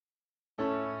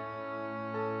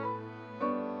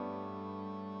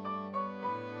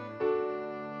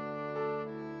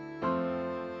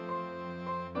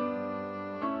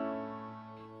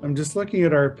I'm just looking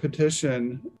at our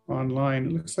petition online.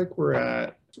 It looks like we're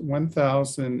at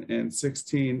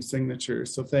 1,016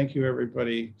 signatures. So thank you,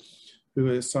 everybody who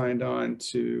has signed on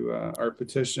to our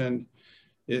petition.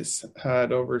 It's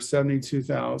had over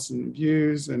 72,000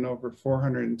 views and over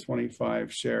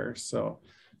 425 shares. So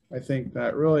I think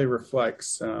that really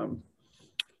reflects the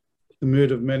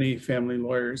mood of many family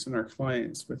lawyers and our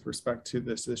clients with respect to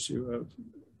this issue of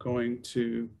going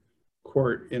to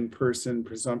court in person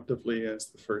presumptively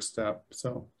as the first step.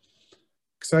 So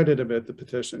excited about the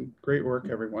petition. Great work,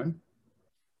 everyone.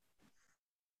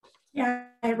 Yeah,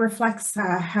 it reflects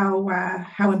how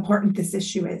important this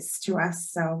issue is to us.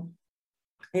 So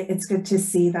it's good to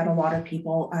see that a lot of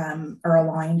people are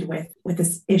aligned with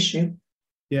this issue.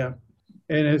 Yeah,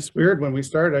 and it's weird, when we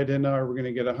started, I didn't know, are we going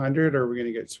to get 100 or are we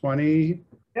going to get 20?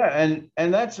 Yeah,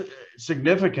 and that's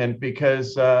significant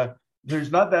because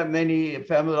there's not that many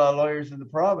family law lawyers in the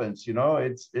province. You know,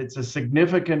 it's a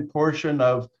significant portion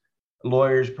of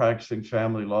lawyers practicing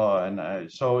family law,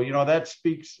 and so you know that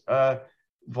speaks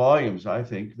volumes. I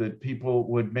think that people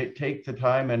would take the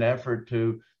time and effort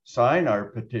to sign our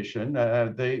petition.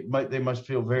 They must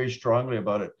feel very strongly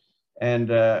about it,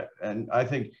 and I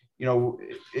think, you know,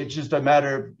 it's just a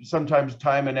matter of sometimes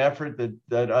time and effort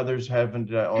that others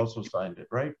haven't also signed it,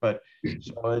 right? But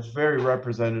so it's very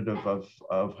representative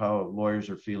of how lawyers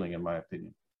are feeling, in my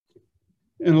opinion.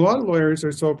 And a lot of lawyers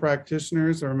are sole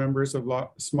practitioners or members of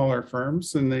smaller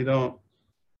firms, and they don't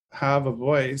have a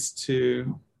voice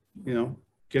to, you know,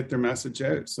 get their message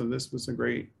out. So this was a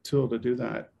great tool to do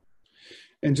that.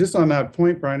 And just on that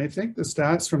point, Brian, I think the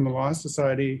stats from the Law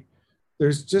Society,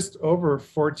 there's just over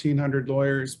 1,400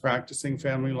 lawyers practicing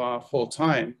family law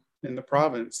full-time in the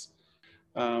province.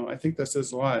 I think that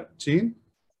says a lot. Gene?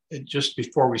 And just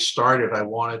before we started, I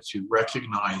wanted to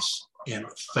recognize and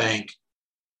thank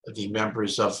the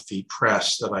members of the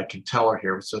press that I can tell are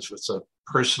here. It's a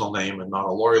personal name and not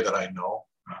a lawyer that I know,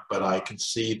 but I can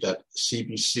see that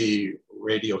CBC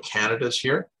Radio Canada is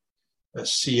here,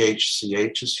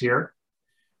 CHCH is here,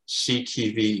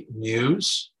 CTV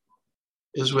News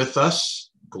is with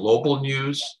us, Global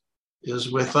News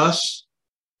is with us,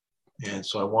 and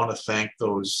so I want to thank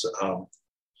those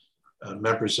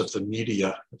members of the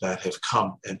media that have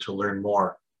come and to learn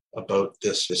more about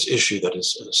this issue that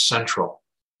is central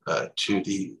to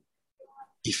the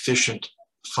efficient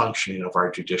functioning of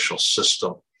our judicial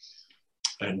system.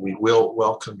 And we will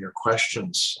welcome your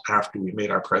questions after we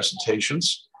made our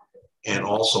presentations, and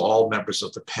also all members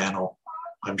of the panel,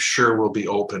 I'm sure, will be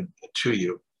open to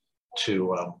you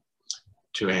to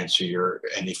answer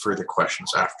any further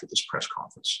questions after this press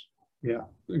conference. Yeah,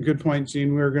 good point,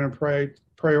 Gene. We're going to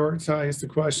prioritize the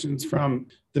questions from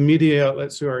the media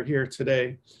outlets who are here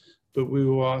today, but we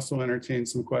will also entertain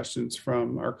some questions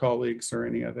from our colleagues or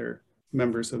any other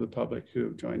members of the public who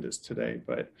have joined us today.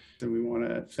 But we want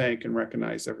to thank and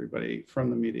recognize everybody from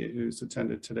the media who's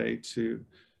attended today to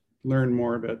learn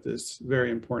more about this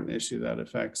very important issue that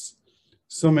affects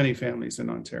so many families in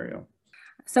Ontario.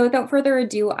 So without further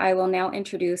ado, I will now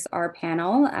introduce our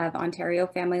panel of Ontario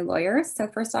family lawyers. So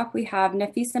first off, we have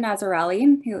Nafisa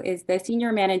Nazarelli, who is the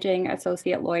Senior Managing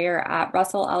Associate Lawyer at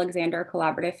Russell Alexander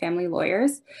Collaborative Family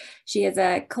Lawyers. She is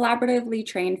a collaboratively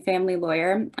trained family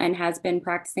lawyer and has been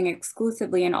practicing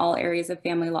exclusively in all areas of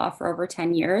family law for over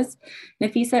 10 years.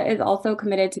 Nafisa is also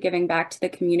committed to giving back to the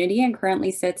community and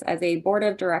currently sits as a board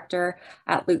of director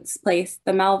at Lutz Place,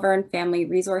 the Malvern Family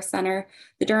Resource Center,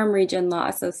 the Durham Region Law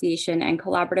Association, and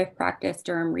Collaborative Practice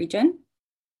Durham Region.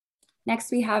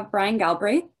 Next, we have Brian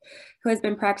Galbraith, who has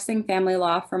been practicing family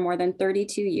law for more than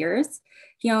 32 years.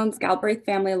 He owns Galbraith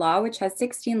Family Law, which has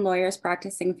 16 lawyers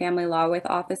practicing family law with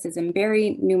offices in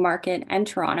Barrie, Newmarket, and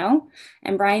Toronto.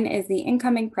 And Brian is the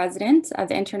incoming president of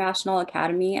the International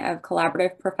Academy of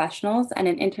Collaborative Professionals and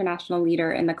an international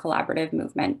leader in the collaborative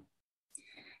movement.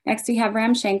 Next, we have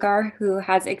Ram Shankar, who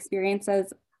has experience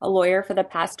as a lawyer for the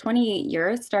past 28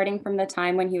 years, starting from the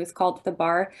time when he was called to the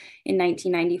bar in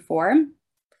 1994.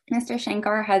 Mr.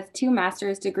 Shankar has 2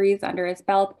 master's degrees under his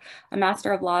belt, a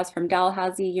Master of Laws from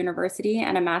Dalhousie University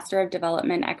and a Master of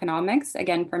Development Economics,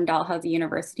 again from Dalhousie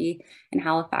University in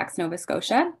Halifax, Nova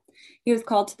Scotia. He was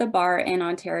called to the bar in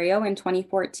Ontario in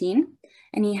 2014,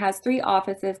 and he has 3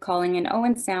 offices calling in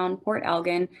Owen Sound, Port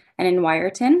Elgin, and in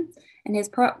Wyerton. And his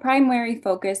primary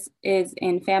focus is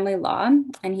in family law,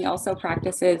 and he also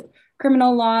practices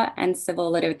criminal law and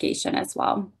civil litigation as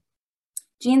well.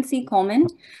 Gene C. Coleman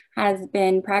has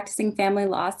been practicing family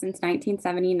law since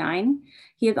 1979.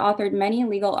 He has authored many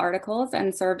legal articles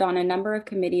and served on a number of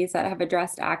committees that have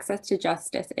addressed access to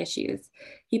justice issues.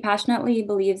 He passionately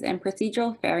believes in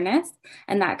procedural fairness,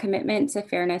 and that commitment to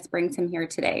fairness brings him here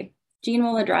today. Jean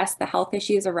will address the health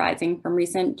issues arising from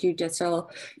recent judicial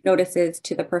notices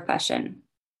to the profession.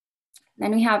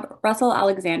 Then we have Russell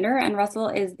Alexander, and Russell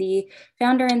is the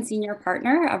founder and senior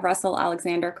partner of Russell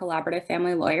Alexander Collaborative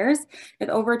Family Lawyers. With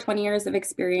over 20 years of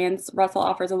experience, Russell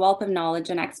offers a wealth of knowledge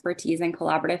and expertise in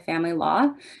collaborative family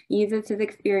law. He uses his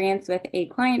experience with a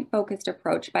client-focused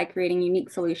approach by creating unique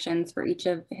solutions for each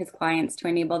of his clients to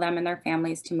enable them and their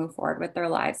families to move forward with their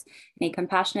lives in a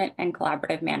compassionate and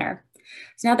collaborative manner.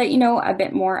 So now that you know a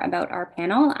bit more about our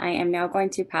panel, I am now going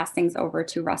to pass things over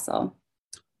to Russell.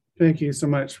 Thank you so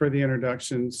much for the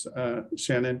introductions,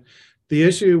 Shannon. The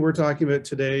issue we're talking about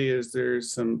today is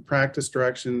there's some practice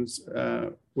directions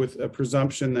with a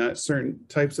presumption that certain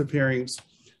types of hearings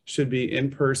should be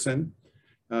in person.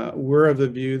 We're of the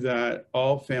view that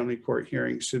all family court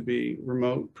hearings should be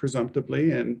remote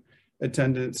presumptively and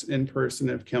attendance in person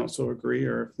if counsel agree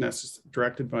or if necessary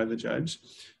directed by the judge.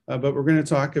 But we're going to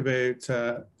talk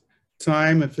about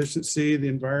time, efficiency, the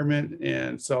environment,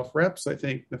 and self-reps. I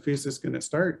think Nafisa is going to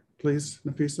start. Please,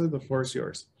 Nafisa, the floor is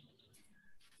yours.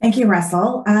 Thank you,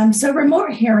 Russell. So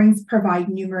remote hearings provide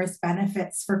numerous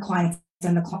benefits for clients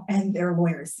and their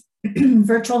lawyers.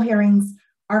 Virtual hearings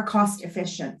are cost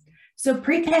efficient. So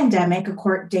pre-pandemic, a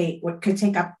court date could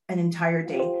take up an entire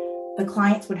day. The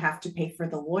clients would have to pay for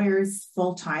the lawyers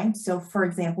full time. So for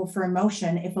example, for a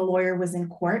motion, if a lawyer was in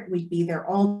court, we'd be there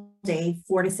all day,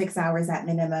 4 to 6 hours at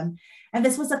minimum. And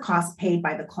this was a cost paid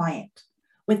by the client.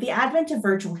 With the advent of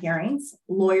virtual hearings,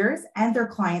 lawyers and their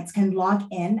clients can log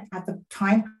in at the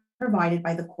time provided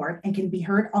by the court and can be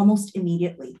heard almost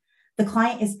immediately. The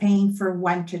client is paying for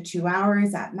 1 to 2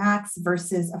 hours at max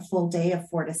versus a full day of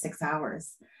 4 to 6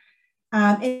 hours.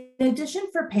 In addition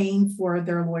for paying for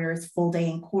their lawyers full day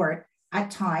in court, at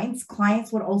times,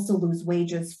 clients would also lose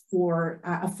wages for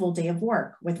a full day of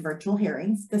work. With virtual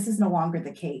hearings, this is no longer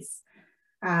the case.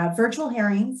 With virtual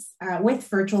hearings,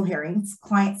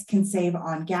 clients can save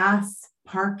on gas,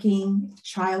 parking,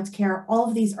 childcare. All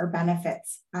of these are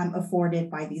benefits afforded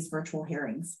by these virtual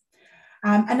hearings.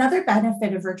 Another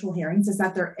benefit of virtual hearings is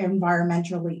that they're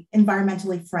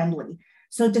environmentally friendly.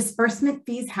 So disbursement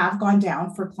fees have gone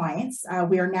down for clients.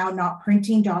 We are now not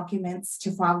printing documents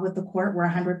to file with the court. We're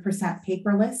 100%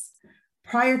 paperless.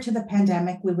 Prior to the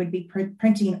pandemic, we would be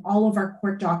printing all of our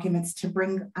court documents to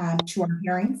bring to our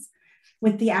hearings.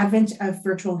 With the advent of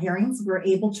virtual hearings, we're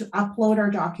able to upload our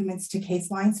documents to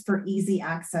case lines for easy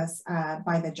access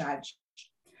by the judge.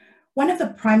 One of the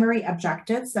primary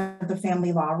objectives of the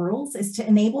family law rules is to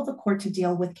enable the court to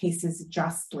deal with cases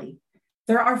justly.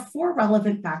 There are 4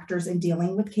 relevant factors in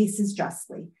dealing with cases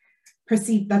justly.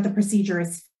 That the procedure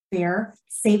is fair,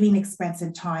 saving expense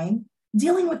and time,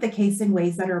 dealing with the case in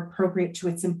ways that are appropriate to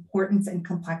its importance and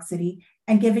complexity,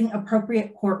 and giving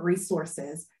appropriate court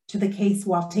resources to the case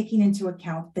while taking into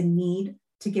account the need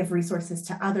to give resources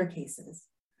to other cases.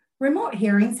 Remote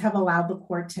hearings have allowed the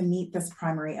court to meet this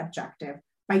primary objective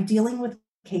by dealing with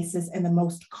cases in the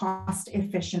most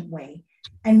cost-efficient way.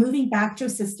 And moving back to a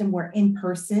system where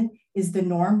in-person is the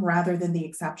norm rather than the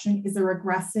exception is a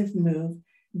regressive move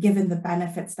given the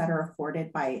benefits that are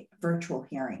afforded by virtual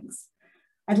hearings.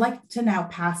 I'd like to now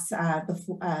pass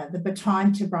the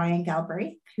baton to Brian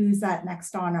Galbraith, who's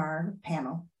next on our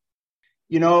panel.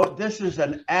 You know, this is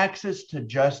an access to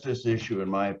justice issue, in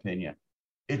my opinion.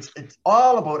 It's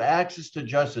all about access to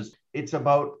justice. It's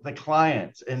about the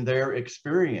clients and their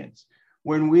experience.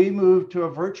 When we moved to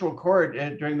a virtual court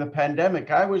during the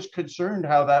pandemic, I was concerned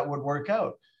how that would work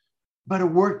out. But it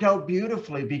worked out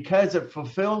beautifully because it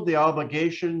fulfilled the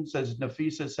obligations, as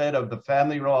Nafisa said, of the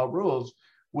family law rules,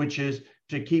 which is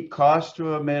to keep costs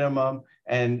to a minimum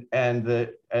and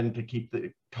to keep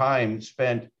the time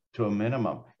spent to a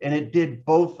minimum. And it did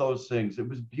both those things. It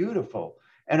was beautiful.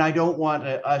 And I don't want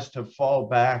us to fall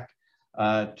back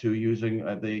to using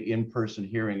the in-person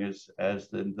hearing as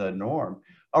the norm.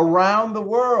 Around the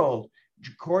world,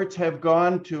 courts have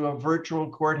gone to a virtual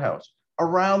courthouse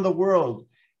around the world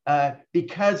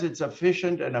because it's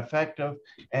efficient and effective,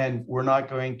 and we're not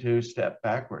going to step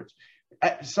backwards.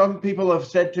 Some people have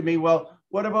said to me, well,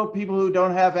 what about people who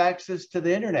don't have access to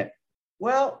the internet?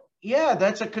 Well, yeah,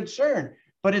 that's a concern,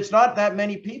 but it's not that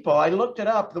many people. I looked it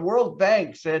up. The World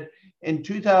Bank said in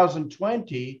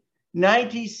 2020,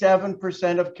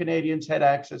 97% of Canadians had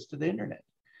access to the internet.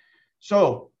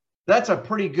 So that's a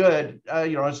pretty good,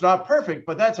 it's not perfect,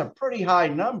 but that's a pretty high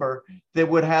number that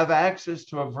would have access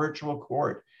to a virtual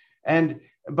court.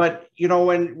 But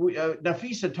when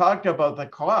Nafisa talked about the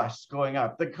costs going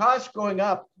up, the costs going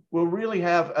up will really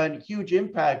have a huge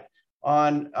impact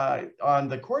on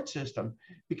the court system,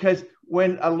 because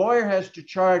when a lawyer has to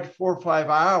charge 4 or 5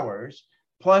 hours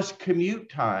plus commute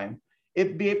time,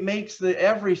 it makes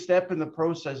every step in the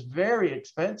process very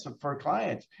expensive for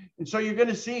clients. And so you're going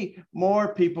to see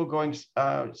more people going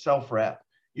self-rep.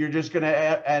 You're just going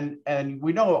to, and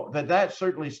we know that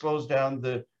certainly slows down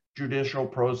the judicial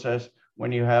process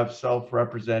when you have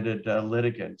self-represented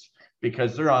litigants,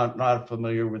 because they're not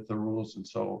familiar with the rules and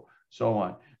so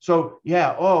on. So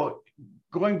yeah,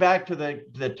 going back to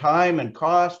the time and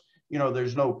cost,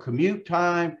 there's no commute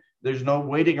time, there's no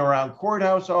waiting around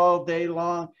courthouse all day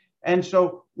long. And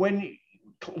so when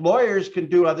lawyers can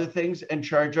do other things and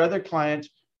charge other clients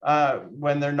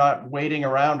when they're not waiting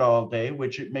around all day,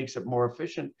 which it makes it more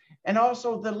efficient. And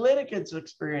also the litigants'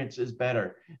 experience is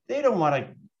better. They don't want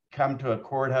to come to a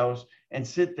courthouse and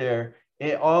sit there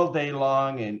all day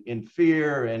long in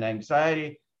fear and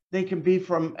anxiety. They can be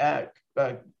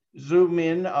Zoom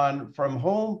in from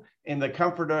home in the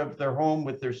comfort of their home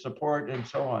with their support and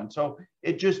so on. So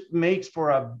it just makes for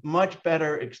a much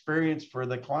better experience for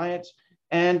the clients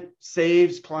and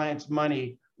saves clients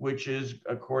money, which is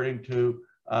according to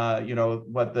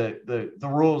what the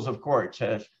rules of court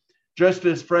says.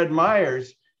 Justice Fred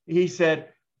Myers, he said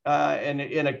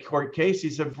in a court case,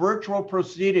 he said virtual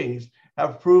proceedings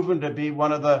have proven to be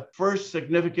one of the first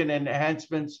significant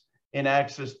enhancements in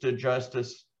access to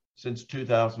justice since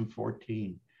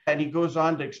 2014. And he goes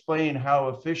on to explain how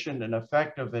efficient and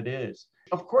effective it is.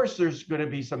 Of course, there's going to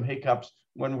be some hiccups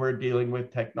when we're dealing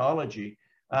with technology.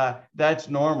 That's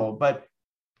normal, but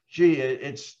gee,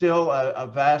 it's still a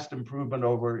vast improvement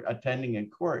over attending in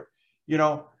court.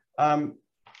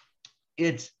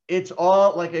 It's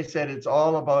all, like I said, it's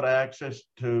all about access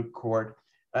to court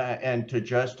and to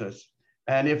justice.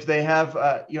 And if they have,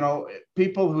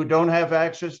 people who don't have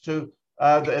access to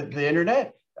the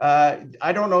internet,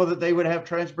 I don't know that they would have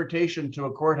transportation to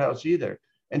a courthouse either.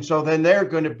 And so then they're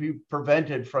going to be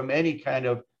prevented from any kind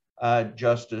of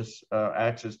justice,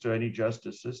 access to any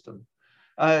justice system.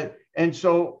 And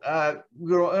so,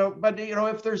 but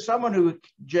if there's someone who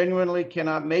genuinely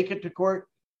cannot make it to court,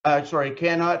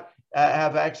 cannot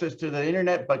have access to the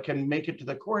internet, but can make it to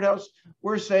the courthouse,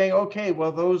 we're saying, okay,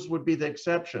 well, those would be the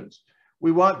exceptions.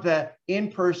 We want the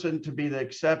in-person to be the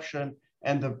exception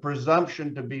and the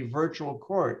presumption to be virtual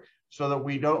court, so that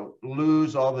we don't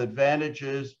lose all the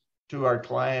advantages to our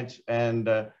clients and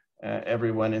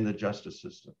everyone in the justice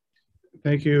system.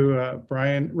 Thank you,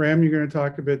 Brian. Ram, you're going to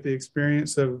talk about the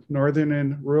experience of northern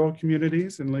and rural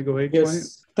communities and legal aid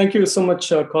clients. Thank you so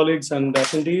much, colleagues and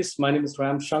attendees. My name is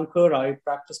Ram Shankar. I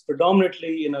practice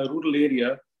predominantly in a rural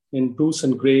area in Bruce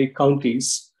and Gray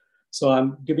counties. So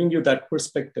I'm giving you that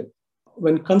perspective.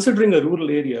 When considering a rural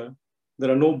area,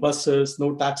 there are no buses,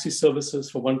 no taxi services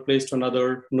from one place to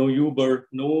another, no Uber,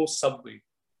 no subway.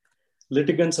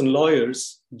 Litigants and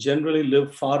lawyers generally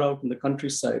live far out in the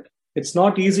countryside. It's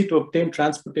not easy to obtain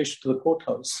transportation to the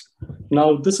courthouse.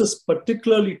 Now, this is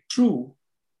particularly true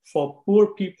for poor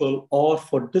people or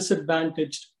for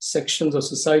disadvantaged sections of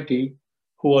society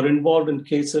who are involved in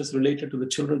cases related to the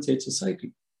Children's Aid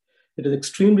Society. It is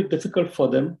extremely difficult for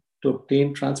them to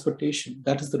obtain transportation.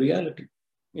 That is the reality.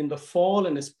 In the fall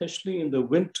and especially in the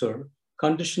winter,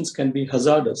 conditions can be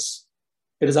hazardous.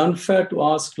 It is unfair to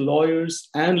ask lawyers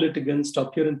and litigants to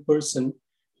appear in person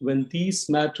when these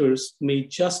matters may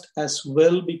just as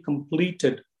well be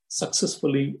completed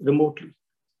successfully remotely.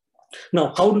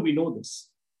 Now, how do we know this?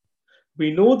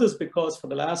 We know this because for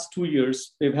the last 2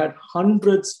 years, we've had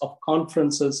hundreds of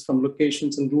conferences from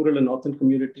locations in rural and northern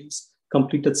communities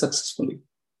completed successfully.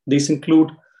 These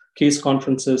include case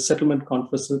conferences, settlement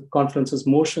conferences,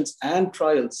 motions, and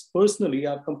trials. Personally,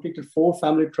 I've completed 4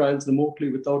 family trials remotely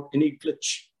without any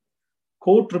glitch.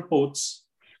 Court reports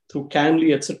through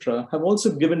Canly, etc., have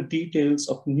also given details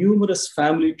of numerous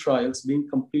family trials being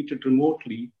completed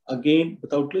remotely, again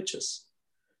without glitches.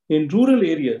 In rural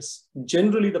areas,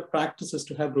 generally the practice is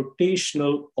to have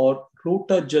rotational or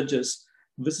rota judges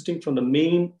visiting from the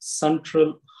main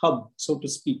central hub, so to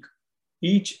speak.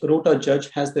 Each rota judge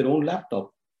has their own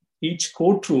laptop. Each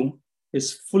courtroom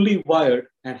is fully wired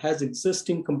and has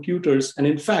existing computers. And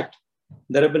in fact,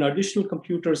 there have been additional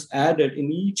computers added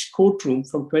in each courtroom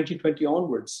from 2020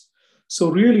 onwards. So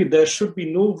really, there should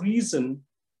be no reason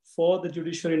for the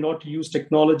judiciary not to use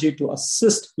technology to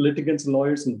assist litigants and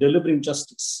lawyers in delivering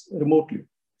justice remotely.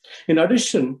 In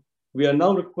addition, we are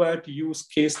now required to use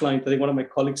case lines. I think one of my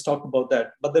colleagues talked about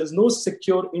that, but there is no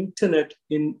secure internet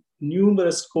in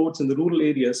numerous courts in the rural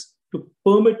areas to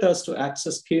permit us to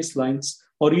access case lines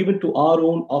or even to our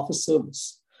own office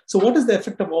service. So what is the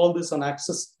effect of all this on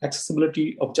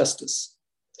accessibility of justice?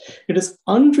 It is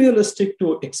unrealistic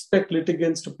to expect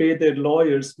litigants to pay their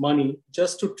lawyers money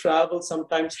just to travel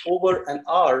sometimes over an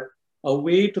hour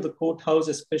away to the courthouse,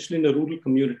 especially in a rural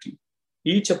community.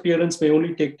 Each appearance may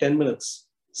only take 10 minutes.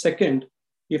 Second,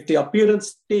 if the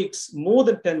appearance takes more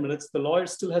than 10 minutes, the lawyer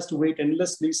still has to wait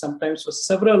endlessly, sometimes for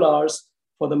several hours,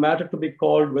 for the matter to be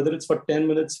called, whether it's for 10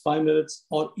 minutes, 5 minutes,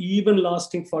 or even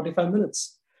lasting 45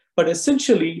 minutes. But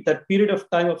essentially, that period of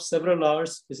time of several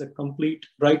hours is a complete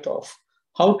write-off.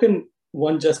 How can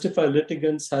one justify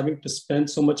litigants having to spend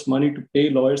so much money to pay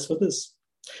lawyers for this?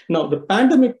 Now, the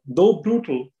pandemic, though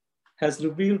brutal, has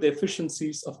revealed the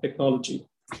efficiencies of technology.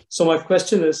 So my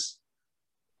question is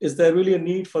there really a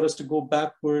need for us to go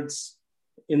backwards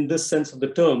in this sense of the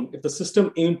term? If the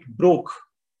system ain't broke,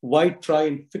 why try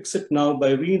and fix it now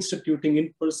by reinstituting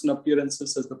in-person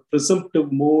appearances as the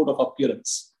presumptive mode of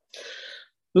appearance?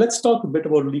 Let's talk a bit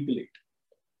about legal aid.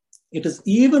 It is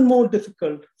even more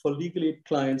difficult for legal aid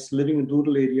clients living in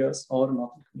rural areas or in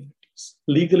urban communities.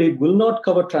 Legal aid will not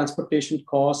cover transportation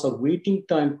costs or waiting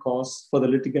time costs for the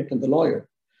litigant and the lawyer.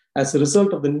 As a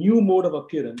result of the new mode of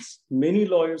appearance, many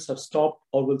lawyers have stopped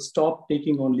or will stop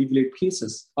taking on legal aid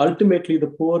cases. Ultimately, the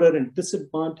poorer and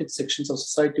disadvantaged sections of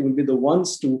society will be the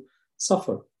ones to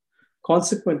suffer.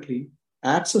 Consequently,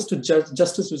 access to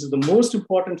justice, which is the most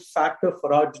important factor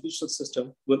for our judicial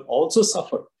system, will also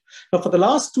suffer. Now, for the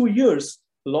last 2 years,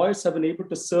 lawyers have been able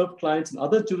to serve clients in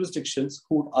other jurisdictions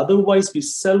who would otherwise be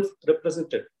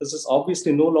self-represented. This is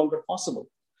obviously no longer possible.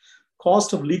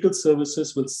 Cost of legal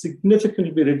services will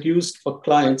significantly be reduced for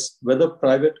clients, whether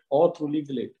private or through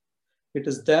legal aid. It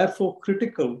is therefore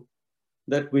critical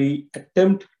that we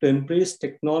attempt to embrace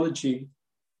technology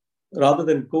rather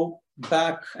than go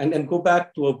back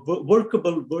to a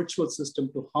workable virtual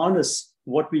system to harness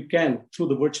what we can through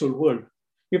the virtual world.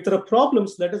 If there are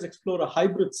problems, let us explore a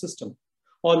hybrid system,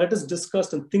 or let us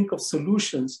discuss and think of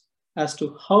solutions as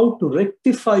to how to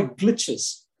rectify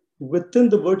glitches within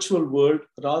the virtual world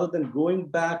rather than going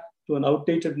back to an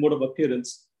outdated mode of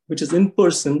appearance, which is in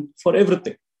person for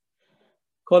everything.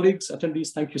 Colleagues,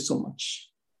 attendees, thank you so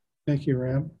much. Thank you,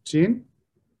 Ram. Gene?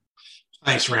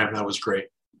 Thanks, Ram. That was great.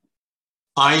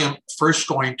 I am first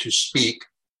going to speak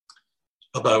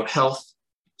about health,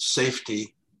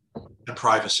 safety, and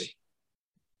privacy.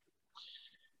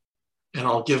 And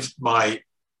I'll give my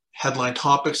headline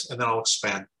topics and then I'll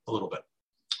expand a little bit.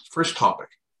 First topic,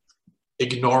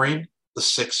 ignoring the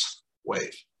sixth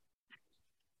wave.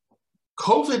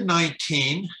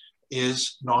 COVID-19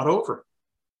 is not over.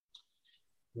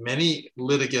 Many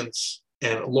litigants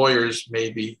and lawyers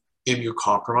may be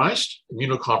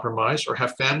immunocompromised, or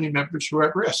have family members who are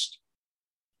at risk.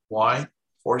 Why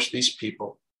force these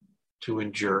people to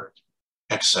endure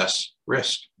excess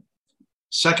risk?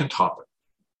 Second topic,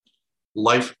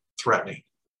 life-threatening.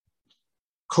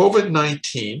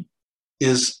 COVID-19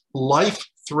 is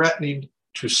life-threatening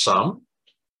to some,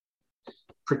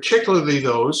 particularly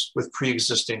those with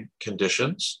pre-existing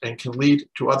conditions, and can lead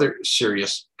to other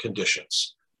serious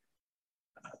conditions.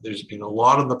 There's been a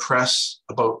lot in the press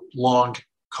about long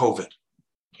COVID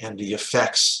and the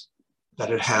effects that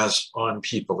it has on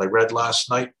people. I read last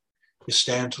night, you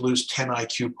stand to lose 10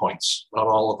 IQ points. Not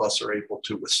all of us are able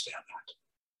to withstand that.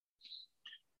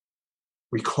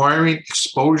 Requiring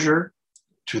exposure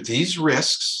to these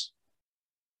risks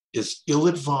is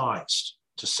ill-advised,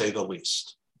 to say the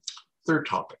least. Third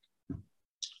topic,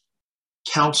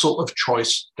 counsel of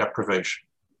choice deprivation.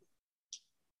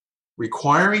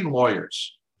 Requiring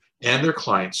lawyers and their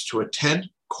clients to attend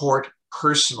court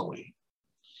personally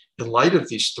in light of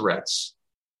these threats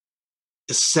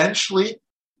essentially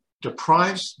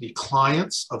deprives the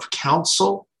clients of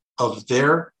counsel of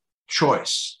their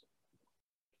choice.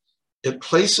 It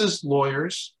places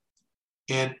lawyers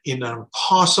in an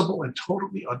impossible and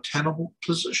totally untenable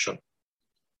position.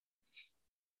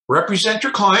 Represent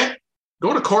your client,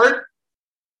 go to court,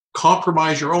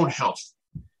 compromise your own health,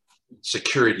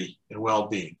 security, and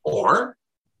well-being, or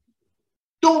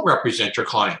don't represent your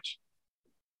client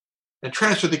and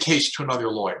transfer the case to another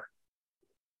lawyer.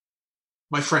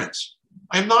 My friends,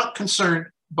 I'm not concerned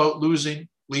about losing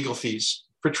legal fees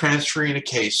for transferring a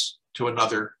case to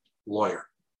another lawyer.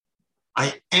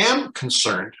 I am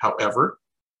concerned, however,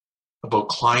 about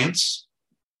clients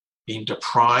being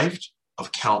deprived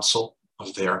of counsel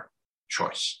of their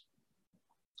choice.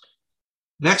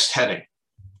 Next heading,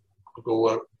 I'll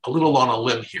go a little on a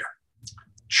limb here.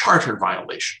 Charter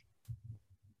violation.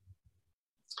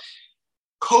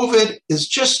 COVID is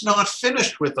just not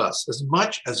finished with us as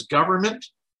much as government,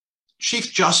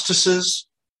 chief justices,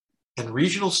 and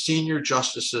regional senior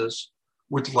justices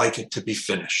would like it to be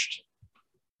finished.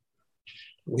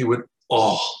 We would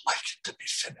all like it to be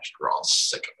finished. We're all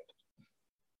sick of it.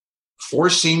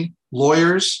 Forcing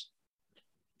lawyers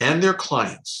and their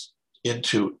clients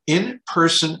into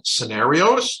in-person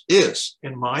scenarios is,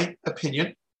 in my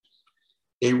opinion,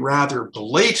 a rather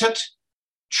blatant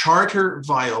charter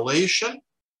violation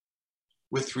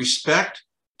with respect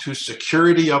to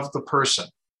security of the person.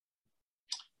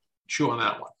 Chew on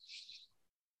that one.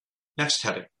 Next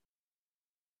heading.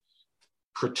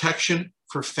 Protection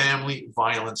for family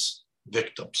violence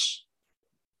victims.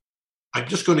 I'm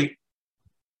just going to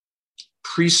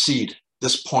precede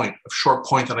this point, a short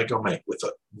point that I'm going to make with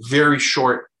a very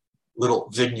short little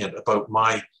vignette about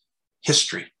my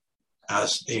history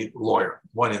as a lawyer.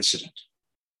 One incident.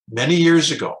 Many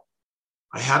years ago,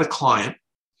 I had a client,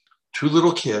 2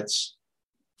 little kids.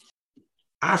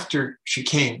 After she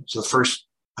came to the first,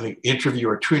 I think, interview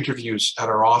or 2 interviews at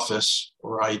our office,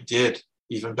 where I did,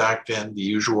 even back then, the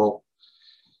usual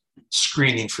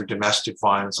screening for domestic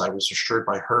violence, I was assured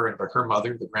by her and by her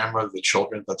mother, the grandmother of the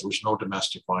children, that there was no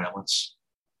domestic violence.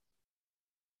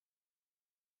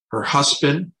 Her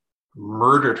husband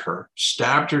murdered her,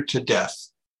 stabbed her to death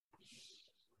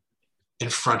in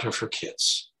front of her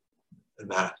kids. And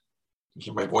that,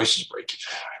 my voice is breaking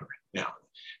now,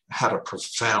 had a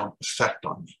profound effect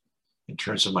on me in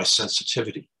terms of my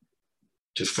sensitivity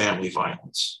to family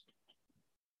violence.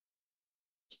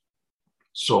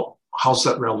 So how's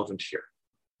that relevant here?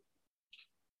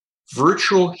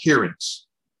 Virtual hearings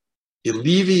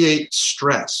alleviate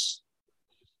stress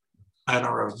and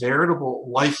are a veritable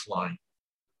lifeline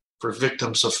for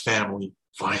victims of family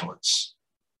violence.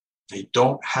 They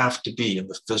don't have to be in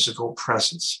the physical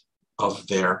presence of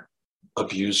their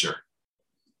abuser.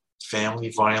 Family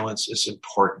violence is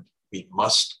important. We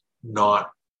must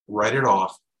not write it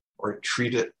off or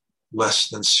treat it less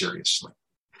than seriously.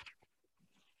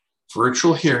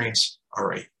 Virtual hearings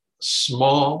are a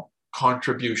small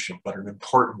contribution, but an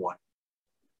important one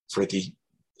for the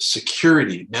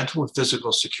security, mental and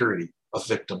physical security of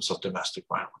victims of domestic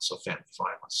violence, of family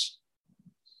violence.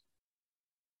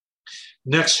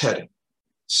 Next heading,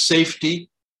 safety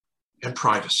and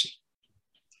privacy.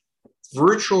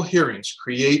 Virtual hearings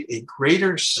create a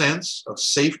greater sense of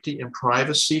safety and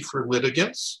privacy for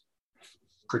litigants,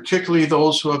 particularly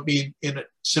those who have been in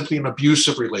simply an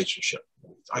abusive relationship.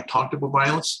 I talked about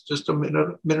violence just a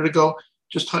minute ago,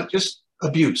 just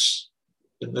abuse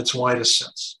in its widest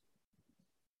sense.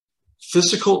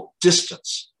 Physical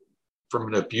distance from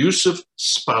an abusive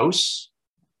spouse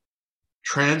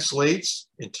translates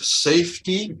into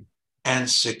safety and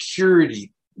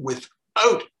security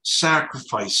without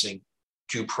sacrificing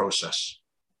due process.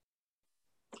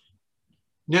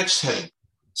 Next heading.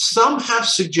 Some have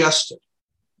suggested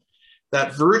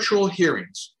that virtual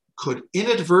hearings could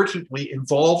inadvertently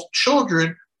involve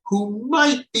children who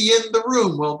might be in the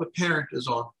room while the parent is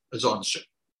on Zoom.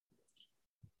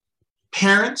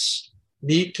 Parents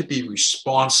need to be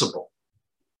responsible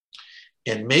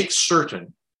and make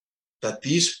certain that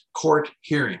these court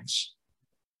hearings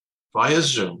via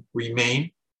Zoom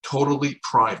remain totally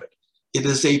private. It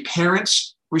is a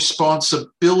parent's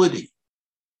responsibility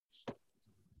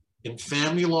in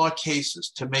family law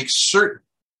cases to make certain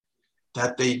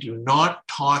that they do not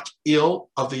talk ill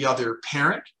of the other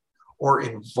parent or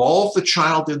involve the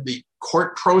child in the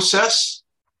court process,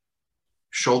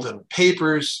 show them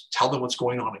papers, tell them what's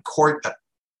going on in court, that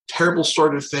terrible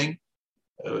sort of thing.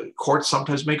 Courts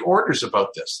sometimes make orders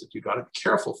about this, that you got to be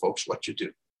careful, folks, what you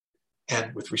do.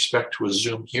 And with respect to a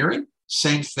Zoom hearing,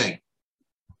 same thing.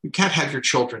 You can't have your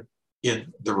children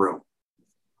in the room.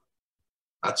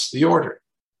 That's the order.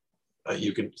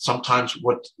 You can sometimes,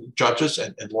 what judges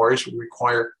and lawyers would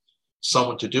require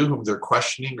someone to do whom they're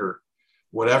questioning or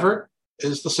whatever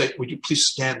is to say, would you please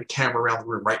scan the camera around the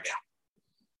room right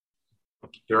now?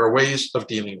 There are ways of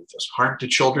dealing with this. Harm to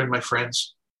children, my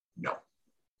friends? No.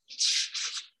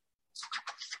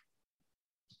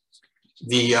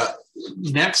 The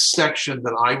next section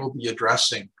that I will be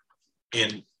addressing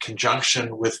in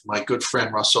conjunction with my good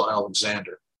friend Russell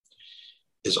Alexander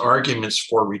is arguments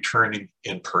for returning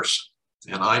in person.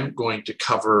 And I'm going to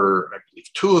cover, I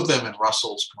believe, 2 of them, and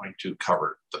Russell's going to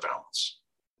cover the balance.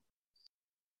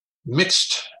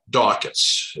 Mixed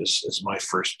dockets is my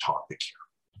first topic here.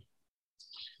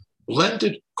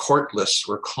 Blended court lists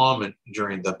were common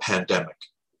during the pandemic,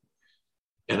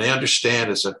 and I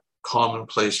understand is a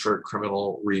commonplace for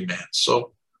criminal remand.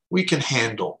 So we can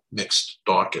handle mixed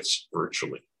dockets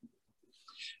virtually.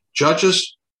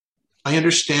 Judges, I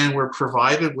understand, were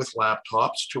provided with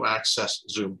laptops to access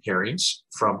Zoom hearings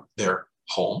from their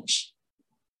homes.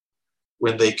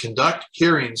 When they conduct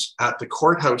hearings at the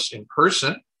courthouse in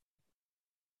person,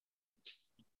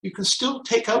 you can still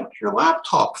take out your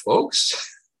laptop,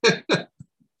 folks.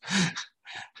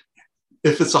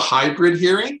 If it's a hybrid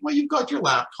hearing, well, you've got your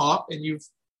laptop and you've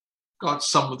got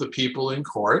some of the people in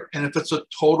court. And if it's a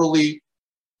totally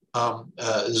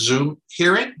Zoom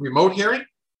hearing, remote hearing,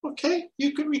 okay,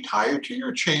 you can retire to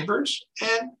your chambers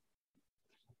and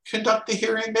conduct the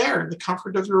hearing there in the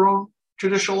comfort of your own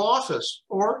judicial office.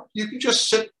 Or you can just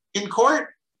sit in court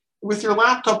with your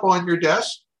laptop on your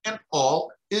desk and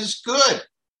all is good.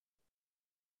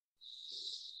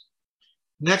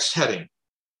 Next heading,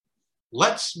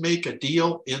 let's make a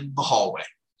deal in the hallway.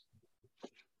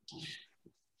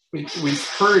 We've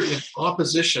heard in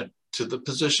opposition to the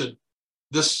position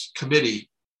this committee,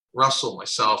 Russell,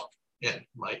 myself, and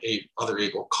my other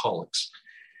able colleagues,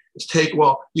 is take,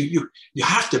 well, you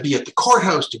have to be at the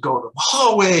courthouse to go to the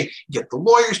hallway, get the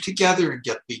lawyers together and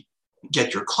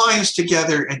get your clients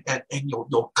together, and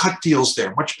you'll cut deals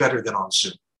there much better than on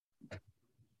Zoom.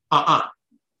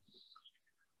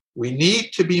 We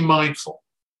need to be mindful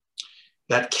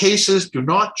that cases do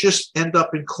not just end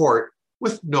up in court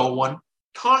with no one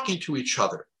talking to each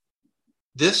other.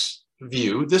 This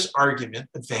view, this argument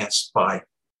advanced by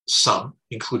some,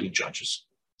 including judges,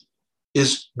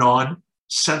 is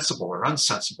non-sensible or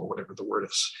unsensible, whatever the word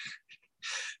is.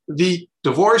 The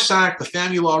Divorce Act, the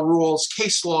family law rules,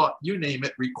 case law, you name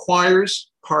it,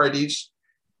 requires parties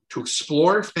to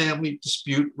explore family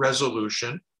dispute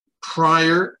resolution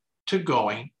prior to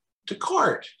going to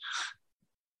court.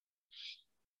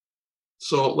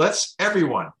 So let's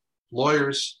everyone,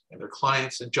 lawyers and their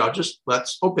clients and judges,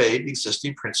 let's obey the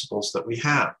existing principles that we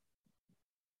have.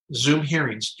 Zoom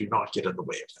hearings do not get in the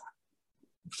way of that.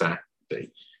 In fact, they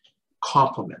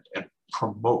complement and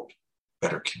promote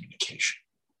better communication.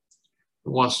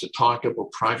 Who wants to talk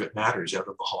about private matters out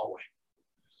of the hallway?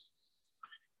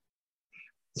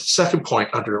 The second point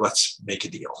under let's make a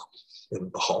deal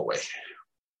in the hallway.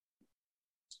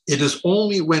 It is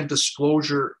only when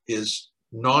disclosure is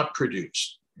not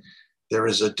produced, there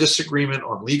is a disagreement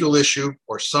on legal issue,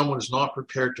 or someone is not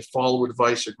prepared to follow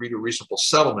advice, agree to a reasonable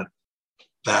settlement,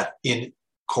 that in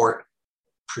court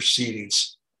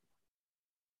proceedings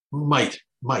might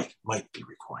be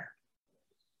required.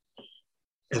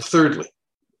 And thirdly,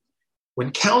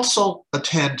 when counsel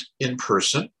attend in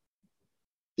person,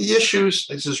 the issues,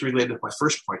 this is related to my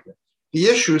first point here, the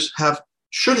issues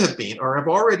should have been or have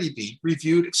already been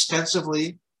reviewed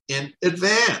extensively in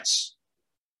advance.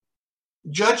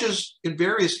 Judges in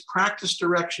various practice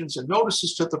directions and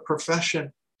notices to the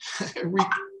profession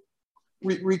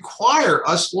require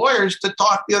us lawyers to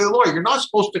talk to the other lawyer. You're not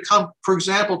supposed to come, for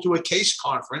example, to a case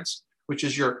conference, which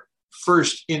is your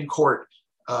first in-court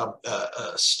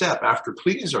step after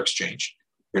pleadings are exchanged.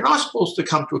 You're not supposed to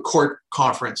come to a court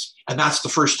conference and that's the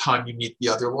first time you meet the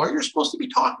other lawyer. You're supposed to be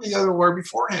talking to the other lawyer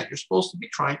beforehand. You're supposed to be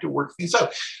trying to work things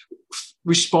out.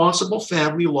 Responsible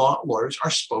family law lawyers are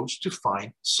supposed to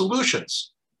find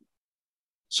solutions.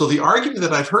 So the argument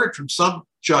that I've heard from some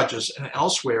judges and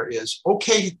elsewhere is,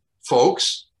 okay,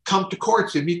 folks, come to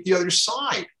court to meet the other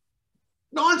side.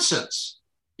 Nonsense.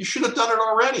 You should have done it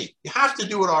already. You have to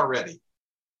do it already.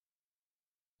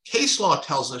 Case law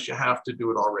tells us you have to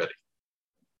do it already.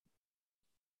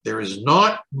 There is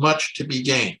not much to be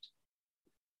gained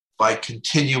by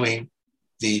continuing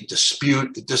the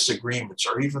dispute, the disagreements,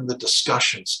 or even the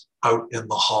discussions out in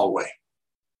the hallway.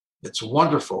 It's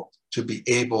wonderful to be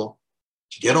able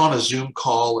to get on a Zoom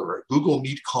call or a Google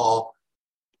Meet call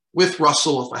with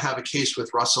Russell, if I have a case with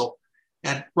Russell,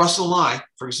 and Russell and I,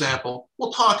 for example,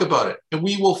 will talk about it and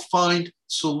we will find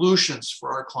solutions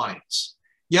for our clients.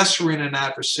 Yes, we're in an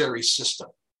adversary system,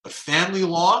 but family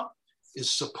law is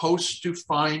supposed to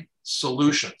find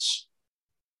solutions.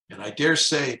 And I dare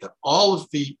say that all of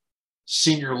the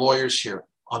senior lawyers here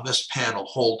on this panel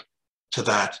hold to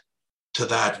that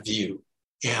view.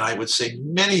 And I would say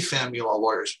many family law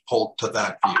lawyers hold to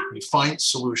that view. We find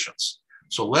solutions.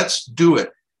 So let's do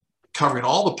it, covering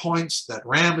all the points that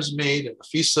Ram has made and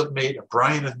Nafisa have made and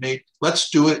Brian have made. Let's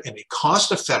do it in a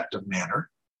cost-effective manner,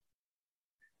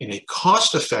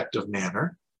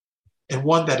 and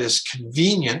one that is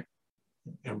convenient,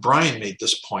 and Brian made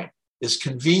this point, is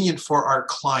convenient for our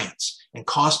clients and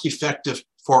cost-effective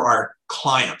for our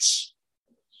clients.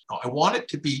 Now, I want it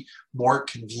to be more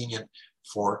convenient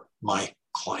for my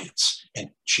clients and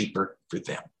cheaper for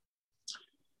them.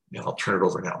 And I'll turn it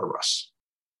over now to Russ.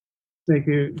 Thank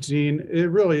you, Gene. It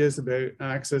really is about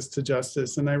access to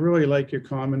justice. And I really like your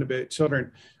comment about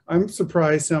children. I'm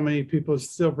surprised how many people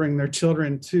still bring their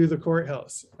children to the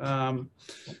courthouse. Having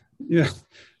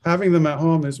them at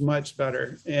home is much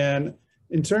better. And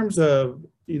in terms of,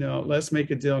 let's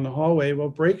make a deal in the hallway, well,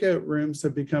 breakout rooms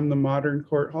have become the modern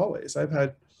court hallways. I've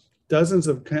had dozens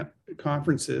of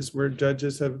conferences where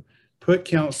judges have put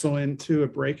counsel into a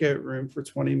breakout room for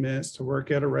 20 minutes to work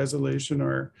out a resolution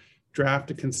or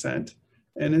draft a consent.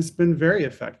 and it's been very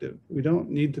effective. We don't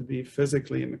need to be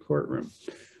physically in the courtroom.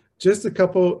 Just a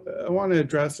couple, I want to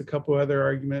address a couple other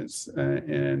arguments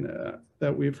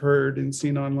that we've heard and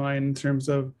seen online in terms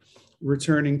of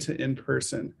returning to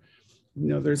in-person. You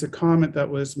know, there's a comment that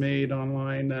was made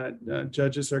online that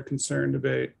judges are concerned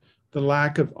about the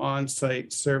lack of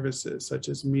on-site services such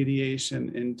as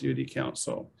mediation and duty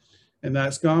counsel. And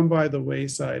that's gone by the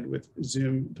wayside with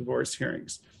Zoom divorce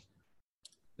hearings.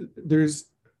 There's,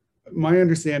 my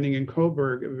understanding in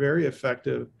Cobourg, a very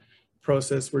effective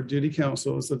process where duty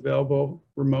counsel is available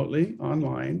remotely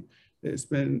online. It's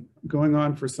been going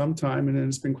on for some time and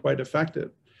it's been quite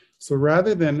effective. So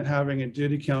rather than having a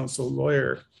duty counsel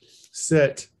lawyer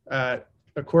sit at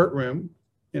a courtroom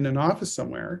in an office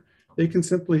somewhere, they can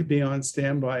simply be on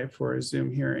standby for a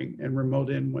Zoom hearing and remote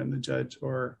in when the judge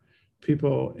or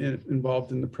people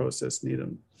involved in the process need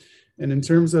them. And in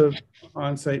terms of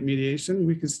on-site mediation,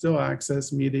 we can still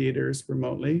access mediators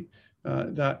remotely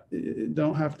that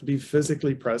don't have to be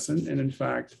physically present. And in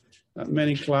fact,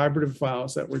 many collaborative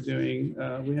files that we're doing,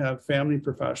 we have family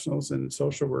professionals and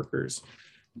social workers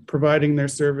providing their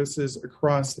services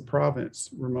across the province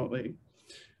remotely.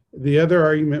 The other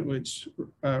argument which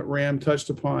Ram touched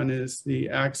upon is the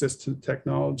access to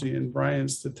technology, and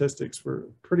Brian's statistics were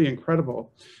pretty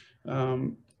incredible.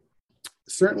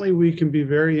 Certainly we can be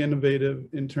very innovative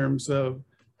in terms of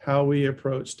how we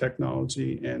approach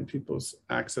technology and people's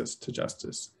access to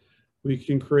justice. We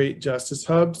can create justice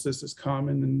hubs. This is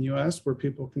common in the US, where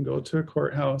people can go to a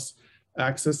courthouse,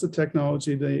 access the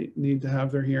technology they need to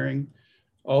have their hearing.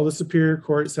 All the superior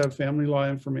courts have family law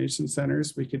information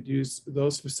centers. We could use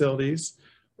those facilities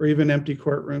or even empty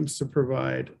courtrooms to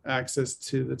provide access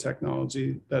to the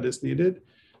technology that is needed.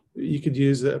 You could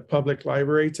use a public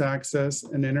library to access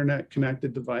an internet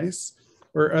connected device,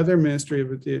 or other Ministry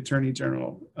of the Attorney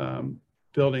General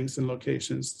buildings and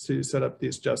locations to set up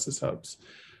these justice hubs.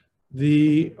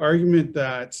 The argument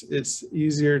that it's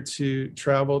easier to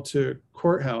travel to a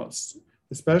courthouse,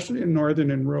 especially in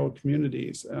northern and rural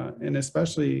communities, and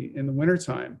especially in the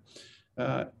wintertime,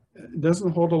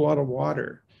 doesn't hold a lot of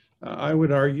water. I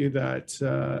would argue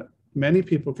that many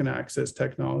people can access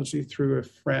technology through a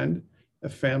friend, a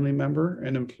family member,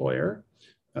 an employer,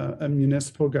 a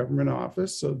municipal government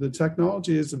office. So the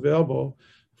technology is available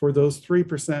for those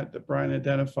 3% that Brian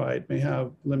identified may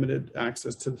have limited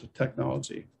access to the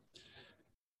technology.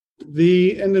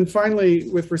 And then finally,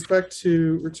 with respect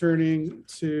to returning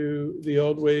to the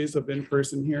old ways of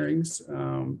in-person hearings,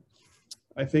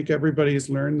 I think everybody's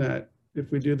learned that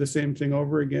if we do the same thing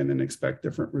over again and expect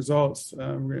different results,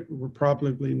 we're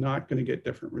probably not going to get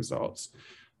different results.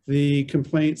 The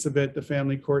complaints about the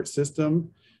family court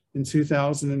system in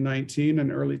 2019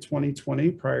 and early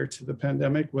 2020, prior to the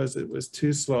pandemic, was it was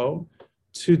too slow,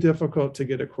 too difficult to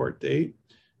get a court date,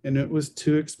 and it was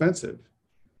too expensive.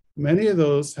 Many of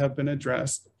those have been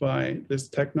addressed by this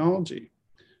technology.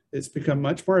 It's become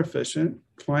much more efficient.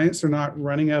 Clients are not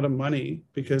running out of money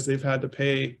because they've had to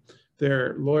pay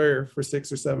their lawyer for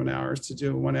 6 or 7 hours to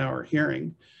do a 1-hour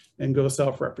hearing and go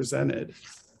self-represented.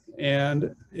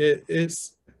 And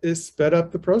it's sped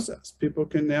up the process. People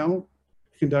can now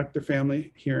conduct their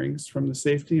family hearings from the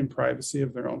safety and privacy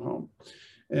of their own home.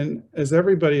 And as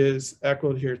everybody has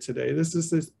echoed here today, this is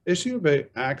this issue about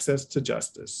access to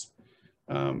justice.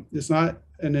 It's not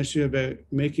an issue about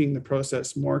making the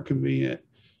process more convenient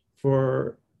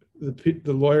for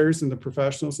the lawyers and the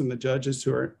professionals and the judges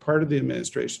who are part of the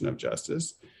administration of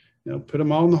justice. You know, put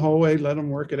them all in the hallway, let them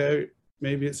work it out.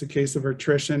 Maybe it's a case of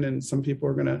attrition and some people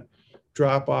are going to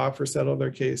drop off or settle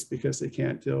their case because they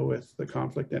can't deal with the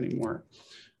conflict anymore.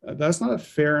 That's not a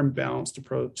fair and balanced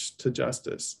approach to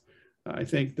justice. I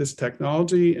think this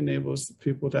technology enables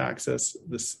people to access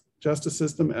this justice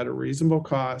system at a reasonable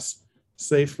cost,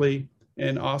 safely,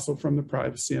 and also from the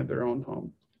privacy of their own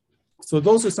home. So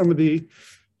those are some of the,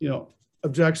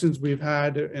 objections we've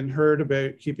had and heard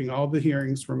about keeping all the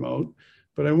hearings remote.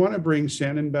 But I want to bring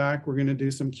Shannon back. We're going to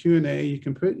do some Q&A. You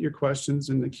can put your questions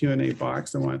in the Q&A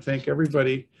box. I want to thank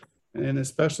everybody, and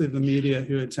especially the media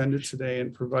who attended today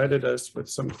and provided us with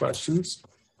some questions.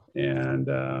 And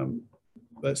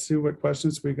let's see what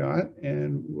questions we got,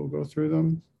 and we'll go through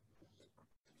them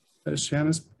as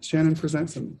Shannon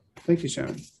presents them. Thank you,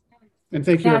 Shannon. And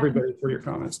thank you, everybody, for your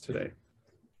comments today.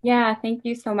 Yeah, thank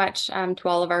you so much to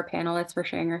all of our panelists for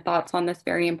sharing your thoughts on this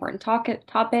very important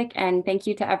topic. And thank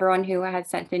you to everyone who has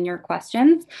sent in your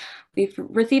questions. We've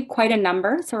received quite a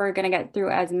number, so we're going to get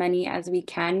through as many as we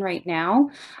can right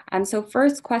now. So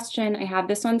first question, I have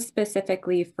this one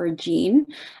specifically for Jean.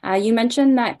 You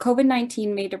mentioned that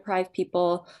COVID-19 may deprive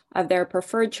people of their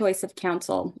preferred choice of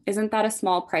counsel. Isn't that a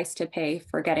small price to pay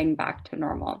for getting back to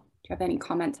normal? you have any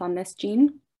comments on this,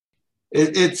 Jean?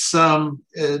 It's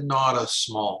not a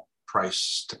small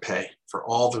price to pay for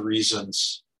all the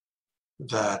reasons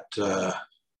that the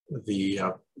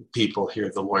people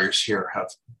here, the lawyers here,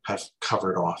 have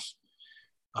covered off.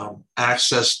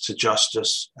 Access to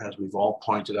justice, as we've all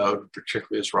pointed out,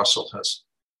 particularly as Russell has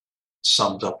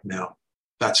summed up now,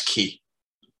 that's key.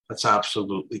 That's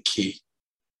absolutely key.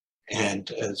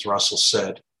 And as Russell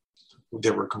said,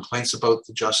 there were complaints about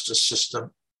the justice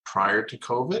system prior to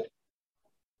COVID.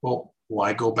 Well,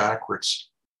 why go backwards?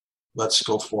 Let's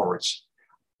go forwards.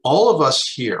 All of us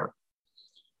here,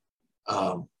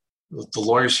 the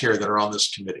lawyers here that are on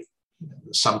this committee,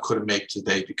 some couldn't make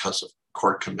today because of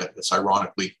court commitments.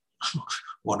 Ironically,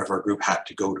 one of our group had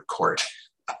to go to court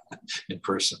in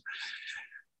person.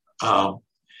 I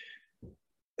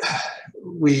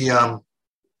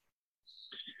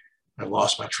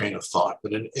lost my train of thought,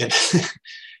 but in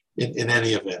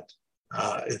any event,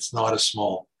 it's not a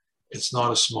small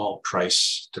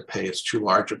price to pay. It's too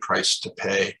large a price to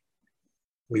pay.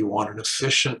 We want an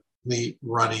efficiently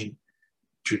running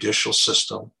judicial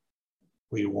system.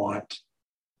 We want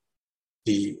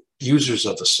the users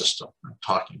of the system, I'm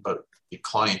talking about the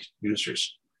client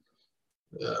users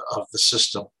of the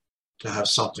system, to have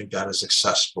something that is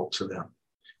accessible to them.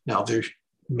 Now, there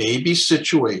may be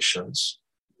situations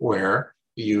where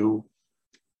you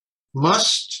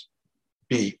must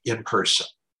be in person,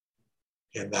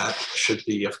 and that should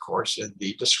be, of course, in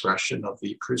the discretion of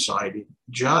the presiding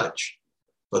judge.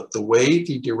 But the way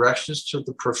the directions to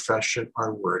the profession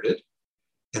are worded,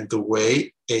 and the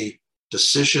way a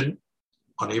decision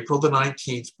on April the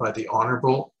 19th by the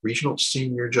Honorable Regional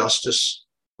Senior Justice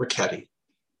Ricchetti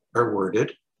are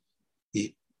worded,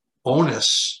 the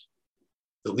onus,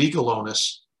 the legal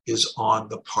onus, is on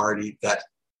the party that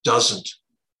doesn't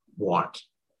want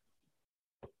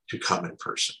to come in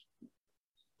person.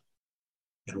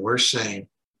 And we're saying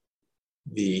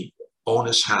the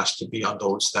onus has to be on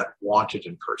those that want it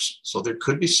in person. So there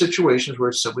could be situations where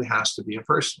it simply has to be in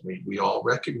person. We all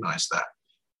recognize that.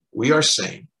 We are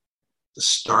saying the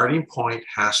starting point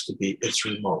has to be it's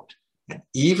remote. And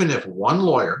even if one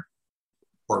lawyer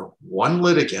or one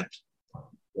litigant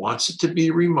wants it to be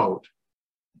remote,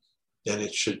 then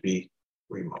it should be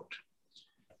remote.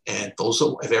 And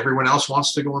if everyone else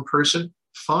wants to go in person,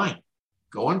 fine,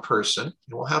 go in person, and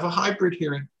we'll have a hybrid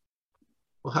hearing.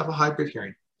 We'll have a hybrid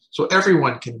hearing. So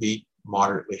everyone can be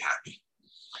moderately happy.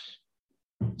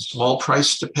 Small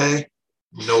price to pay,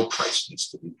 no price needs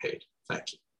to be paid.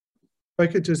 Thank you. If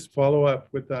I could just follow up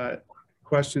with that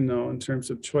question though, in terms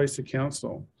of choice of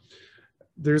counsel.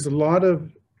 There's a lot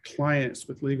of clients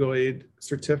with legal aid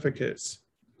certificates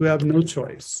who have no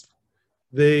choice.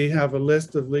 They have a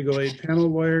list of legal aid panel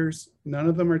lawyers. None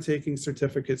of them are taking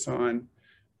certificates on.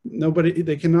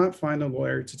 They cannot find a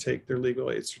lawyer to take their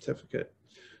legal aid certificate.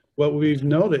 What we've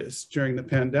noticed during the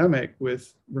pandemic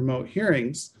with remote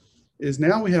hearings is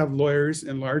now we have lawyers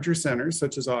in larger centers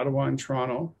such as Ottawa and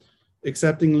Toronto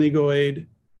accepting legal aid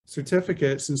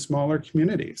certificates in smaller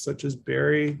communities such as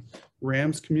Barrie,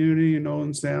 Rams community in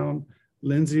Owen Sound,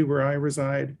 Lindsay, where I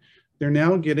reside. They're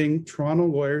now getting Toronto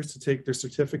lawyers to take their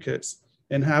certificates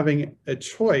and having a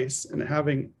choice and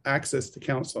having access to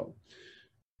counsel.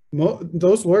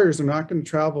 Those lawyers are not going to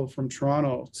travel from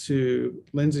Toronto to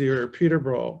Lindsay or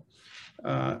Peterborough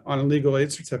on a legal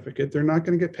aid certificate. They're not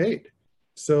going to get paid.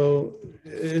 So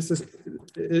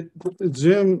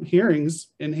Zoom hearings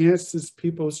enhances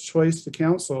people's choice to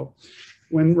counsel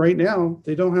when right now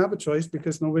they don't have a choice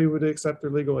because nobody would accept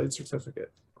their legal aid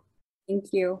certificate.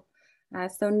 Thank you.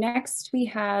 So next we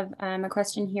have a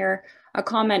question here. A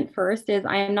comment first is,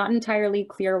 I am not entirely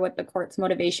clear what the court's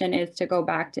motivation is to go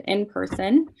back to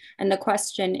in-person. And the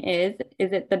question is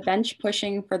it the bench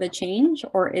pushing for the change,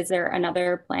 or is there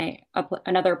another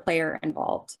player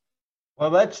involved? Well,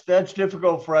 that's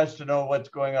difficult for us to know what's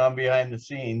going on behind the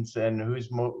scenes and who's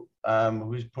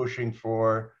pushing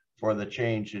for the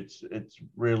change. It's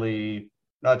really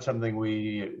not something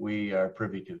we are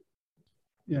privy to.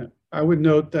 Yeah, I would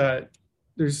note that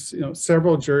there's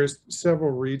several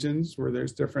regions where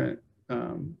there's different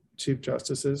chief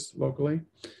justices locally,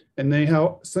 and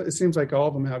it seems like all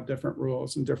of them have different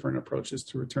rules and different approaches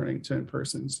to returning to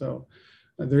in-person. So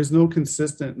there's no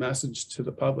consistent message to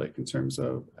the public in terms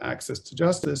of access to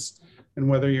justice and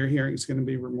whether your hearing is going to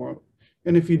be remote.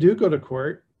 And if you do go to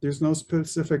court, there's no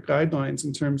specific guidelines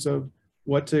in terms of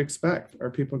what to expect.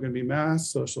 Are people going to be masked,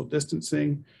 social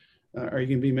distancing? Are you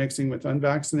going to be mixing with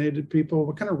unvaccinated people?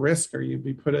 What kind of risk are you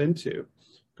be put into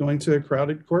going to a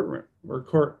crowded courtroom or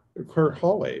court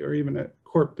hallway or even a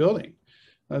court building?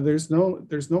 There's no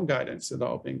guidance at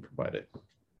all being provided.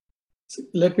 So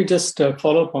let me just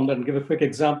follow up on that and give a quick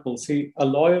example. See, a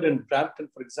lawyer in Brampton,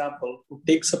 for example, who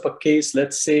takes up a case,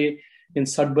 let's say in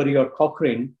Sudbury or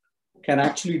Cochrane, can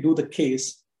actually do the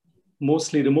case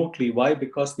mostly remotely. Why?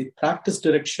 Because the practice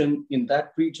direction in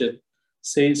that region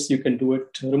says you can do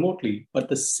it remotely. But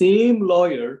the same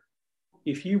lawyer,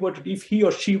 if he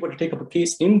or she were to take up a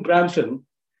case in Brampton,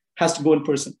 has to go in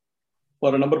person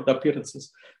for a number of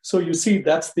appearances. So you see,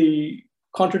 that's the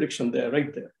contradiction there,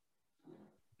 right there.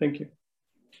 Thank you.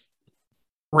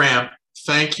 Ram,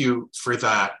 thank you for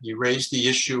that. You raised the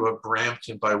issue of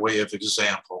Brampton by way of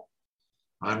example.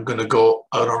 I'm going to go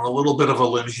out on a little bit of a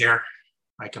limb here.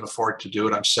 I can afford to do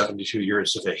it. I'm 72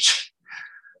 years of age.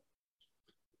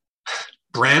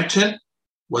 Brampton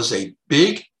was a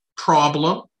big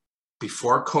problem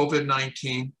before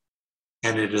COVID-19,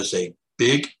 and it is a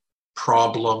big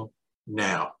problem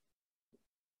now.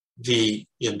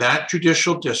 In that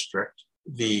judicial district,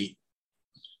 the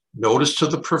notice to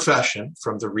the profession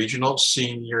from the regional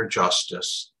senior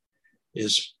justice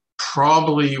is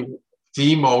probably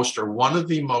the most, or one of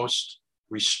the most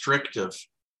restrictive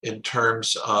in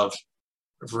terms of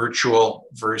virtual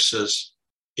versus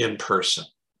in person.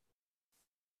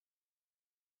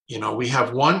 You know, we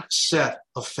have one set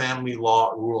of family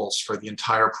law rules for the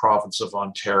entire province of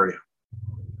Ontario,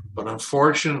 but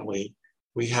unfortunately,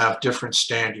 we have different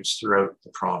standards throughout the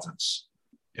province.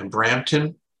 In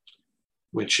Brampton,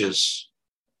 which is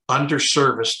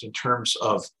underserviced in terms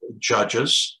of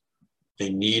judges,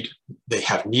 they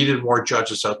have needed more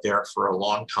judges out there for a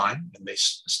long time, and they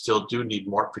still do need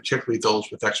more, particularly those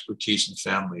with expertise in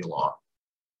family law.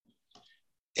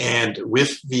 And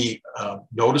with the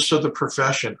notice of the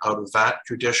profession out of that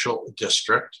judicial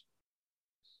district,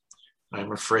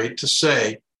 I'm afraid to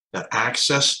say that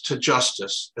access to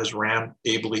justice, as Ram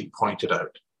ably pointed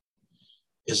out,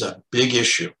 is a big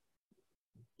issue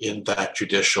in that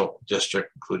judicial district,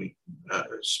 including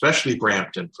especially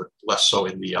Brampton, but less so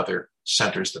in the other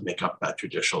centers that make up that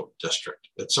judicial district.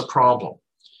 It's a problem.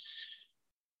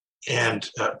 And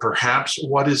perhaps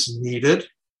what is needed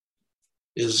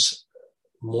is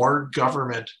more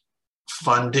government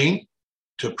funding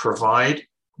to provide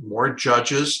more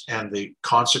judges and the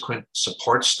consequent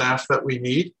support staff that we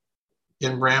need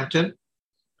in Brampton.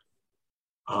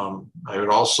 I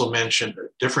would also mention a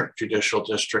different judicial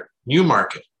district,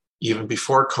 Newmarket, even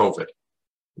before COVID,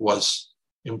 was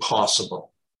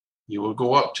impossible. You would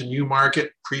go up to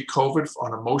Newmarket pre-COVID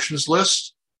on a motions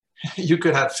list, you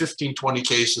could have 15, 20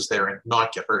 cases there and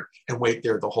not get heard and wait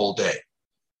there the whole day.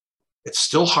 It's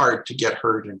still hard to get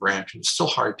heard in Brampton. It's still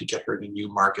hard to get heard in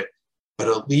Newmarket, but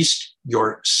at least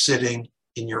you're sitting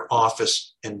in your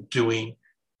office and doing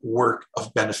work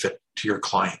of benefit to your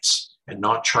clients and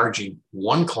not charging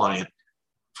one client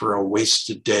for a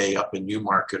wasted day up in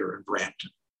Newmarket or in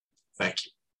Brampton. Thank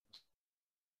you.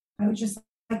 I would just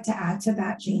like to add to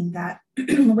that, Jean, that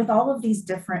with all of these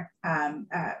different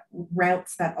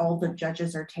routes that all the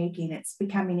judges are taking, it's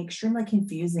becoming extremely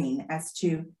confusing as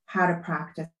to how to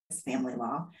practice family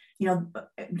law. You know,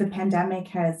 the pandemic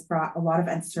has brought a lot of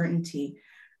uncertainty,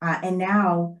 and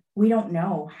now we don't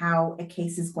know how a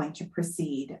case is going to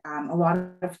proceed. A lot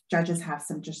of judges have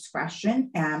some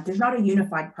discretion, and there's not a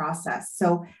unified process.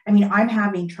 So, I mean, I'm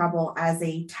having trouble as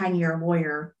a 10-year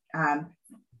lawyer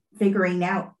figuring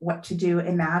out what to do.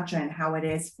 Imagine how it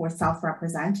is for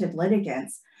self-represented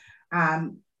litigants.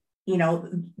 You know,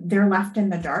 they're left in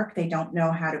the dark. They don't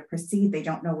know how to proceed. They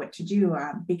don't know what to do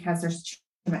because there's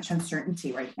too much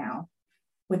uncertainty right now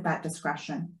with that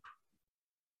discretion.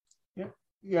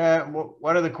 Yeah. Well,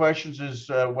 one of the questions is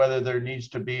whether there needs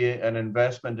to be an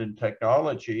investment in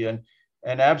technology, and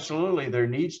absolutely there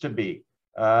needs to be.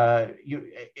 There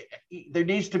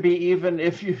needs to be, even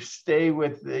if you stay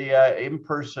with the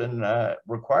in-person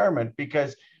requirement,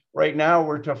 because right now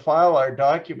we're to file our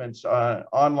documents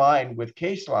online with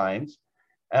case lines,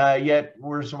 yet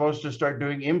we're supposed to start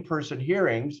doing in-person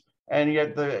hearings, and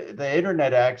yet the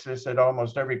internet access at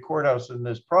almost every courthouse in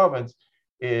this province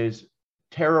is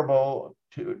terrible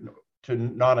to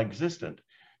non-existent.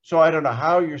 So I don't know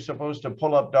how you're supposed to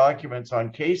pull up documents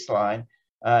on case line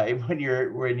when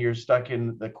you're stuck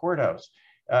in the courthouse.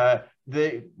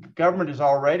 The government has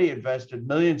already invested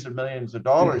millions and millions of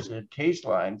dollars in case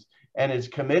lines and is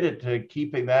committed to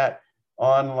keeping that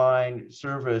online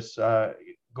service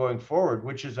going forward,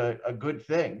 which is a good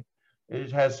thing.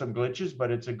 It has some glitches,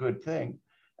 but it's a good thing.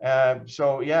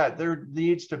 So yeah, there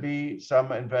needs to be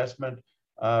some investment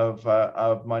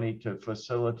of money to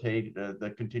facilitate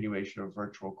the continuation of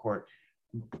virtual court,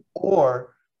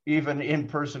 or even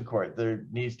in-person court. There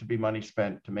needs to be money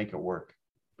spent to make it work.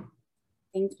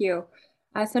 Thank you.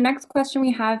 So next question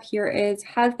we have here is,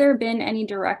 has there been any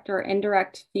direct or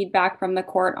indirect feedback from the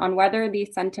court on whether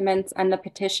these sentiments and the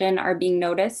petition are being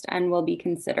noticed and will be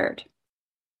considered?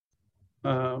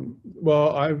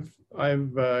 Well,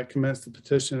 I've commenced the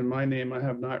petition in my name. I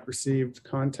have not received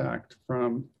contact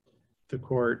from the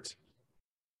court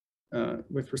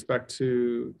with respect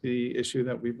to the issue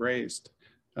that we've raised.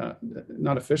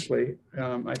 Not officially.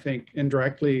 I think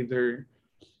indirectly there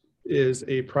is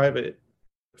a private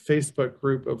Facebook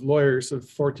group of lawyers, of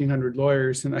 1,400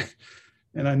 lawyers, and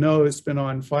I know it's been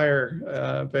on fire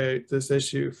about this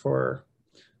issue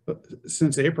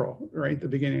since April, right, the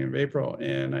beginning of April.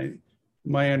 And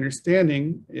my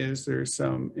understanding is there's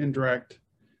some indirect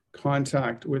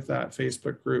contact with that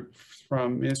Facebook group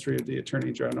from Ministry of the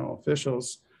Attorney General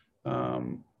officials,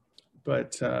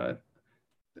 but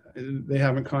they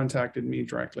haven't contacted me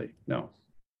directly, no.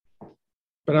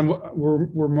 But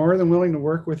we're more than willing to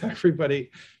work with everybody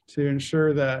to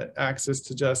ensure that access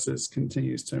to justice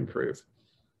continues to improve.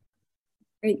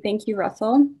 Great, thank you,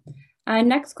 Russell.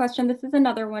 Next question, this is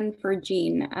another one for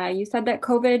Jean. You said that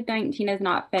COVID-19 is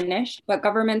not finished, but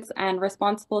governments and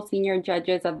responsible senior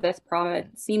judges of this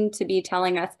province seem to be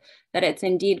telling us that it's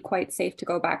indeed quite safe to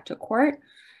go back to court.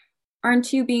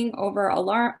 Aren't you being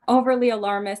overly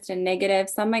alarmist and negative?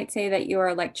 Some might say that you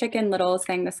are like Chicken Little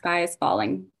saying the sky is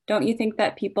falling. Don't you think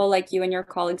that people like you and your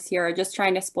colleagues here are just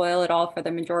trying to spoil it all for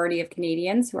the majority of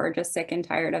Canadians who are just sick and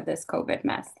tired of this COVID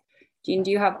mess? Jean,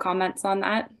 do you have comments on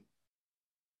that?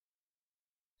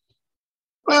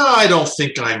 Well, I don't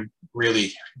think I'm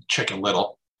really Chicken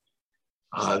Little.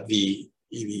 The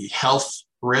health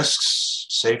risks,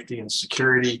 safety and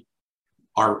security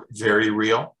are very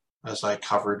real, as I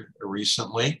covered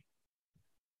recently.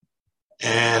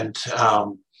 And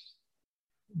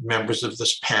members of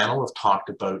this panel have talked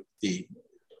about the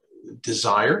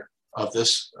desire of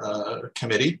this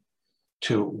committee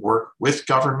to work with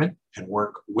government and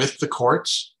work with the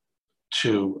courts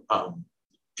to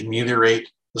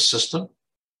ameliorate the system.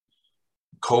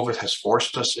 COVID has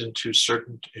forced us into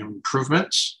certain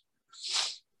improvements.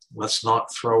 Let's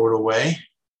not throw it away.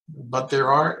 But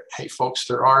there are, hey folks,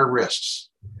 there are risks.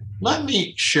 Let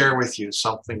me share with you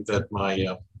something that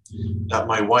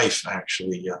my wife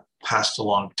actually passed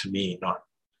along to me not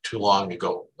too long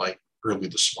ago, like early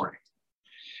this morning.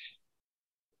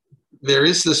 There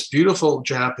is this beautiful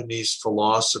Japanese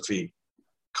philosophy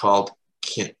called,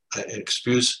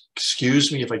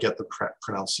 excuse me if I get the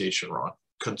pronunciation wrong,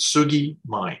 Kintsugi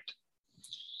mind.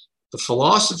 The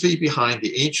philosophy behind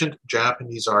the ancient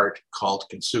Japanese art called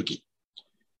kintsugi.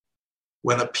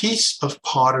 When a piece of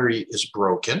pottery is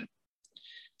broken,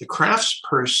 the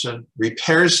craftsperson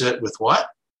repairs it with what?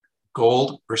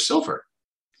 Gold or silver.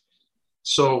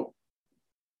 So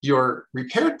your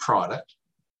repaired product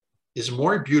is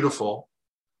more beautiful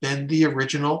than the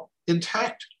original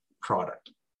intact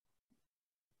product.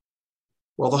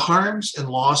 While the harms and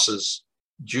losses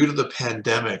due to the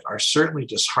pandemic are certainly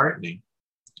disheartening,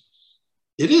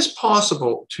 it is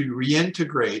possible to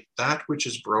reintegrate that which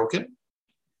is broken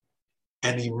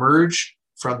and emerge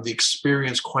from the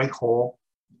experience quite whole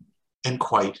and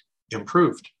quite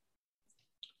improved.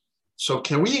 So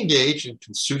can we engage in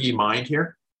kintsugi mind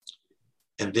here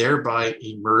and thereby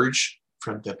emerge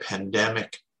from the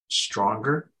pandemic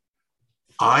stronger?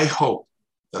 I hope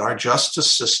that our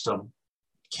justice system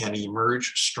can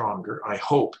emerge stronger. I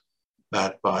hope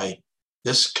that by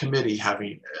this committee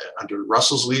having, under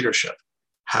Russell's leadership,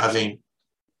 having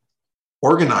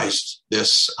organized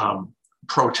this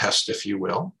protest, if you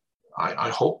will, I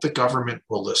hope the government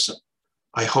will listen.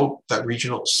 I hope that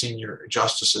regional senior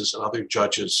justices and other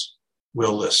judges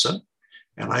will listen.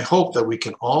 And I hope that we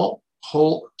can all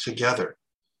pull together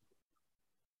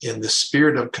in the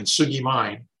spirit of kintsugi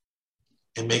mind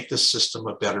and make this system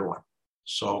a better one.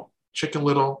 So Chicken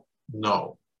Little,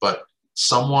 no, but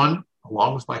someone,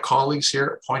 along with my colleagues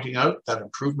here, pointing out that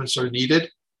improvements are needed,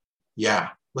 yeah,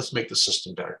 let's make the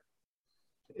system better.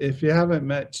 If you haven't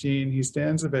met Gene, he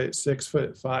stands about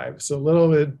 6'5", so little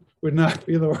would not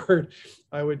be the word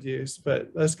I would use. But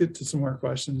let's get to some more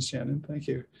questions, Shannon. Thank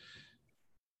you.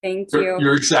 Thank you.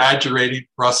 You're exaggerating,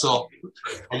 Russell.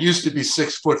 I used to be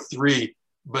 6'3",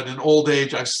 but in old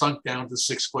age, I've sunk down to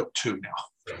 6'2"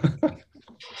 now.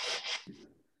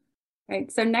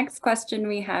 Right, so next question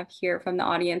we have here from the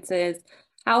audience is,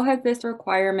 how has this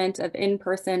requirement of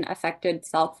in-person affected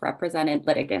self-represented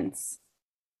litigants?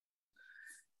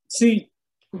 See,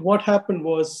 what happened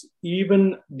was,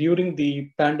 even during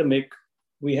the pandemic,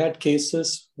 we had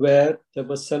cases where there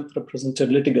were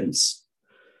self-represented litigants.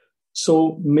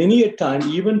 So many a time,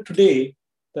 even today,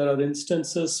 there are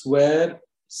instances where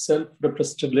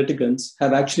self-represented litigants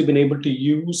have actually been able to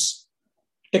use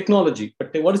technology.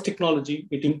 But what is technology?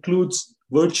 It includes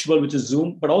virtual, which is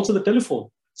Zoom, but also the telephone.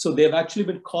 So they've actually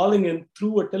been calling in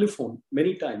through a telephone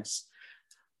many times.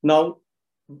 Now,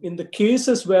 in the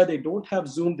cases where they don't have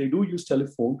Zoom, they do use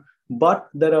telephone, but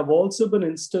there have also been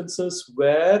instances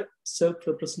where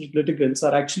self-represented litigants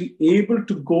are actually able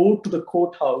to go to the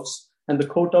courthouse, and the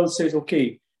courthouse says,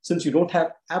 okay, since you don't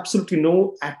have absolutely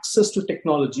no access to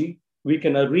technology, we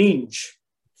can arrange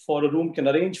for a room, can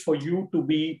arrange for you to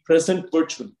be present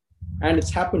virtually. And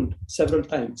it's happened several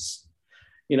times.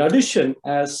 In addition,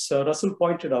 as Russell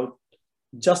pointed out,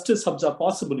 justice hubs are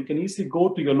possible. You can easily go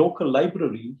to your local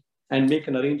library and make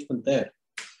an arrangement there.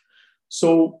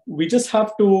 So we just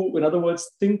have to, in other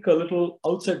words, think a little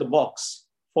outside the box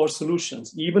for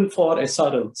solutions, even for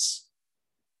SRLs.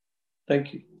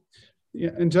 Thank you.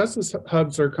 Yeah, and justice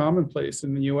hubs are commonplace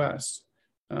in the US.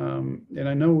 And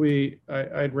I know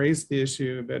I'd raised the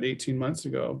issue about 18 months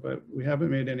ago, but we haven't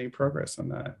made any progress on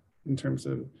that in terms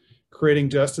of creating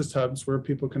justice hubs where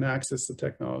people can access the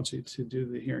technology to do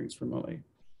the hearings remotely.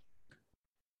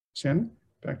 Shannon,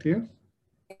 back to you.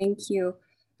 Thank you.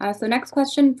 So next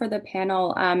question for the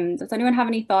panel. Does anyone have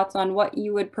any thoughts on what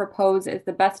you would propose is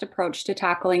the best approach to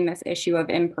tackling this issue of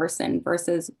in-person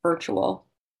versus virtual?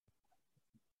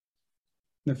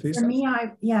 Nafisa? For me,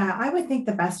 I would think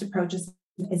the best approach is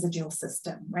a dual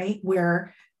system, right?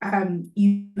 Where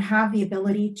you have the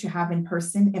ability to have in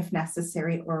person if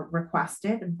necessary or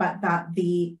requested, but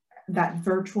that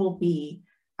virtual be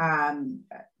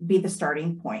the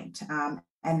starting point.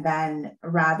 And then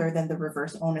rather than the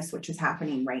reverse onus, which is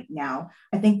happening right now,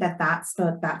 I think that's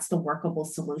the workable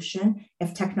solution.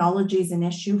 If technology is an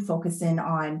issue, focus in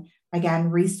on,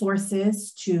 again,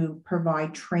 resources to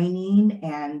provide training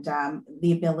and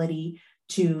the ability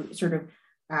to sort of,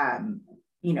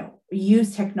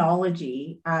 use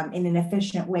technology in an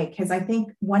efficient way. Because I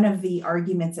think one of the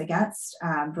arguments against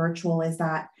virtual is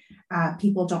that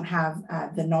people don't have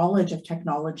the knowledge of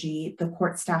technology. The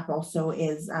court staff also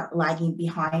is lagging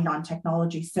behind on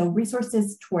technology. So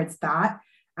resources towards that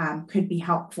could be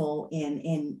helpful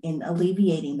in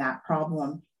alleviating that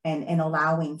problem and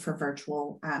allowing for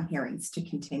virtual hearings to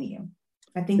continue.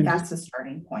 I think that's the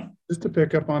starting point. Just to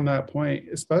pick up on that point,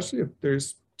 especially if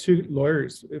there's two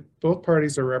lawyers, if both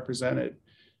parties are represented,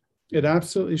 it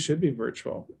absolutely should be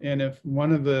virtual. And if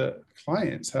one of the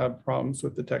clients have problems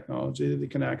with the technology, they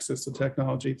can access the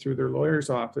technology through their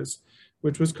lawyer's office,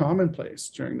 which was commonplace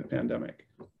during the pandemic.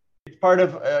 It's part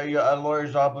of a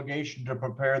lawyer's obligation to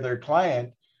prepare their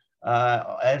client,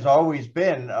 has always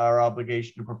been our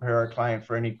obligation to prepare our client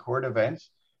for any court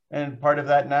events. And part of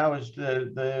that now is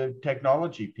the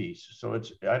technology piece. So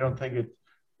I don't think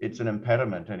it's an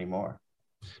impediment anymore.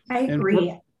 I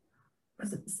agree.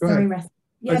 Sorry, Russ.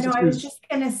 Yeah, no, I was just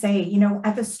going to say,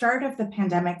 at the start of the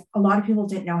pandemic, a lot of people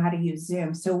didn't know how to use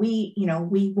Zoom. So we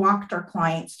walked our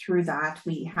clients through that.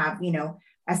 We have,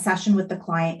 a session with the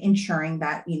client, ensuring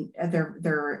that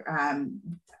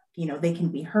they can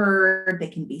be heard, they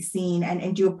can be seen,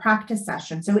 and do a practice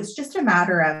session. So it's just a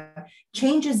matter of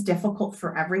change is difficult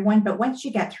for everyone, but once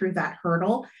you get through that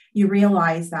hurdle, you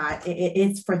realize that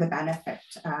it's for the benefit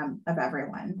of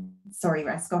everyone. Sorry,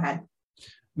 Russ, go ahead.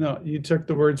 No, you took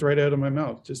the words right out of my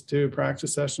mouth. Just do a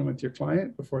practice session with your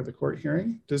client before the court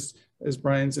hearing. Just as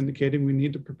Brian's indicating, we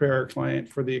need to prepare our client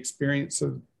for the experience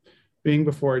of being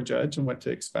before a judge and what to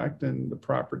expect and the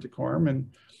proper decorum.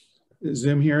 And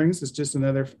Zoom hearings is just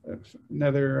another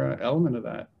element of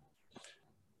that.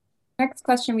 Next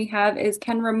question we have is,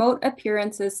 can remote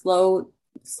appearances slow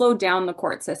down the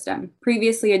court system?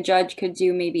 Previously, a judge could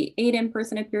do maybe 8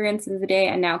 in-person appearances a day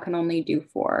and now can only do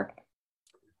 4.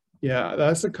 Yeah,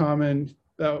 that's a complaint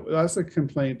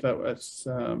that was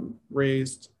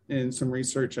raised in some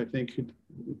research, I think,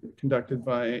 conducted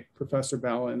by Professor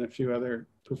Bala and a few other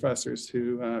professors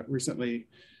who recently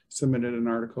submitted an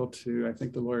article to, I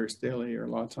think, the Lawyers Daily or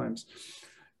Law Times.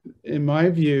 In my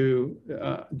view,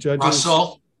 judges—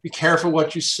 Russell, be careful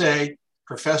what you say.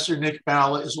 Professor Nick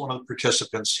Bala is one of the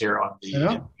participants here on the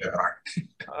webinar.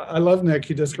 I love Nick.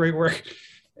 He does great work.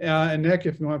 And Nick,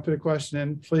 if you want to put a question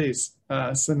in, please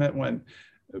submit one.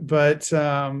 But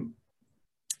in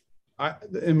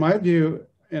my view,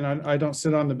 and I don't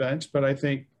sit on the bench, but I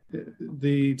think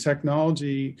the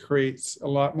technology creates a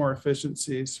lot more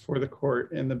efficiencies for the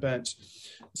court and the bench,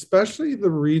 especially the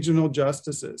regional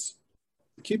justices.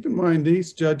 Keep in mind,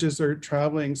 these judges are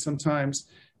traveling sometimes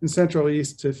in Central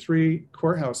East to 3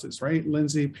 courthouses, right?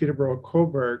 Lindsay, Peterborough,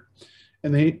 Cobourg,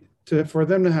 and for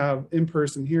them to have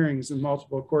in-person hearings in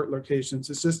multiple court locations,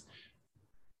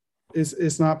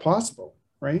 it's not possible,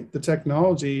 right? The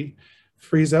technology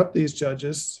frees up these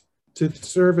judges to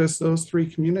service those 3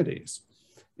 communities.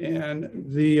 And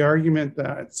the argument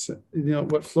that,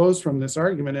 what flows from this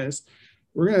argument is,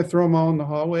 we're going to throw them all in the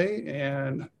hallway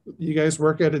and you guys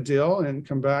work out a deal and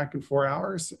come back in 4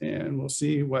 hours and we'll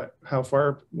see how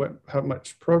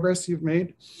much progress you've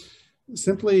made.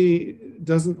 Simply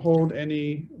doesn't hold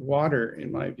any water in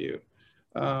my view.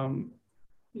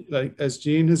 Like as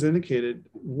Jean has indicated,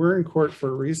 we're in court for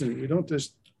a reason. We don't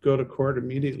just go to court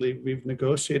immediately. We've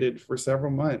negotiated for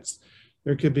several months.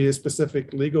 There could be a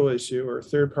specific legal issue or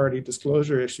third-party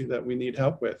disclosure issue that we need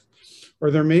help with.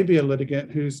 Or there may be a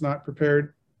litigant who's not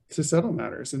prepared to settle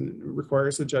matters and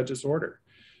requires a judge's order.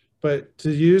 But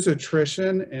to use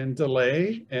attrition and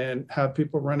delay and have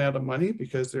people run out of money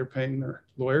because they're paying their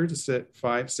lawyer to sit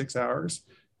 5-6 hours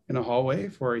in a hallway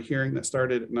for a hearing that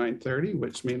started at 9:30,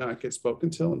 which may not get spoken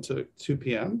till until 2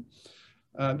 p.m.,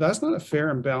 that's not a fair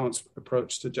and balanced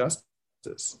approach to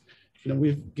justice.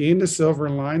 We've gained a silver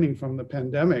lining from the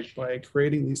pandemic by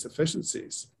creating these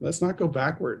efficiencies. Let's not go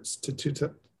backwards to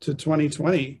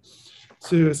 2020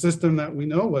 to a system that we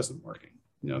know wasn't working.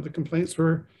 The complaints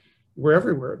were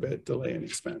everywhere about delay and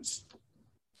expense.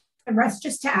 And Russ,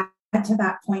 just to add to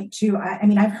that point too, I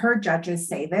mean, I've heard judges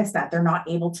say this, that they're not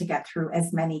able to get through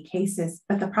as many cases,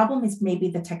 but the problem is maybe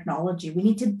the technology. We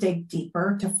need to dig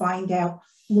deeper to find out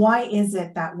why is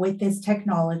it that with this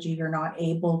technology, you're not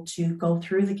able to go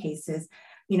through the cases.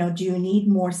 Do you need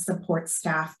more support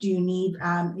staff? Do you need,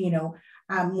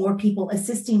 more people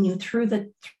assisting you through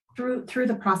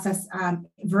the process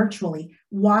virtually?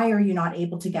 Why are you not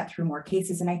able to get through more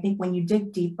cases? And I think when you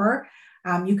dig deeper,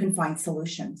 you can find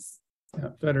solutions.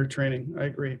 Yeah, better training. I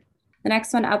agree. The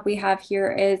next one up we have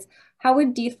here is, how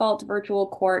would default virtual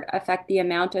court affect the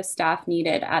amount of staff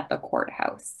needed at the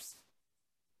courthouse?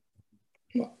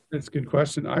 That's a good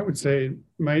question. I would say it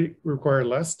might require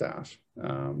less staff.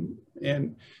 And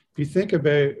if you think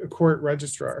about a court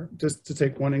registrar, just to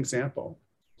take one example,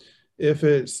 if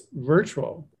it's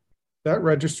virtual, that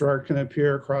registrar can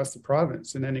appear across the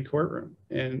province in any courtroom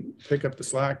and pick up the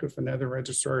slack if another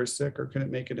registrar is sick or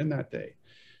couldn't make it in that day.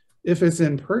 If it's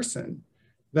in person,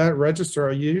 that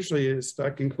registrar usually is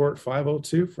stuck in court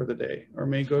 502 for the day, or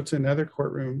may go to another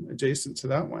courtroom adjacent to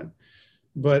that one.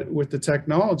 But with the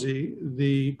technology,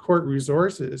 the court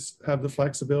resources have the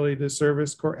flexibility to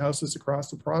service courthouses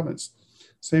across the province.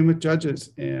 Same with judges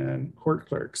and court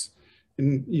clerks.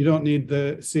 And you don't need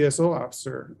the CSO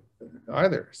officer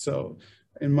either. So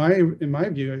in my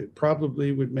view, it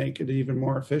probably would make it even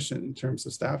more efficient in terms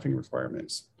of staffing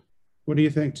requirements. What do you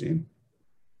think, Jean?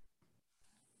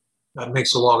 That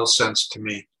makes a lot of sense to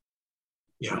me.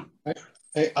 Yeah.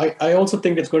 I also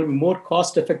think it's going to be more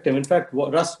cost effective. In fact,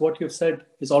 Russ, what you've said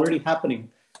is already happening.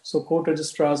 So court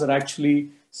registrars are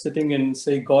actually sitting in,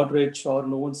 say, Godrich or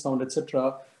Nolan Sound,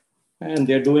 etc., and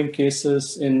they're doing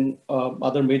cases in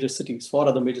other major cities,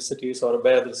 or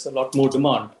where there's a lot more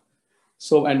demand.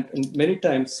 So, and many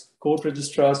times court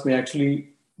registrars may actually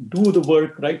do the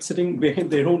work right sitting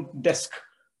behind their own desk,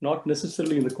 not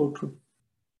necessarily in the courtroom.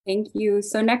 Thank you.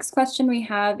 So next question we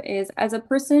have is, as a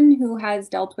person who has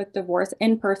dealt with divorce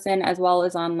in person as well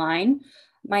as online,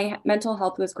 my mental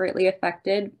health was greatly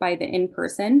affected by the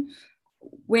in-person.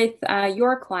 With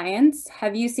your clients,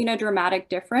 have you seen a dramatic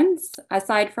difference?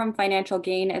 Aside from financial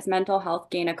gain, is mental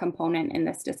health gain a component in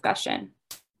this discussion?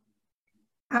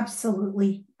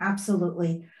 Absolutely,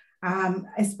 absolutely.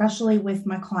 Especially with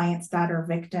my clients that are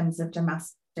victims of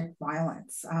domestic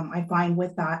violence. I find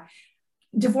with that,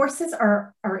 divorces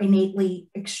are innately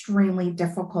extremely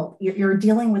difficult. You're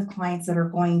dealing with clients that are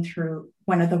going through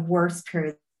one of the worst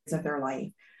periods of their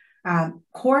life.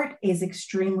 Court is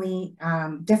extremely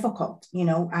difficult,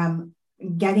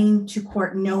 getting to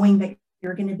court, knowing that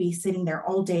you're going to be sitting there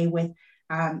all day with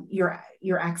your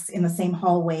ex in the same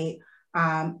hallway.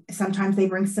 Sometimes they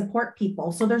bring support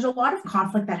people. So there's a lot of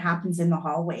conflict that happens in the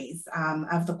hallways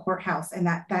of the courthouse, and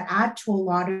that add to a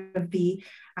lot of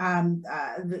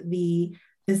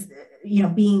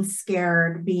being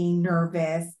scared, being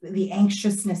nervous, the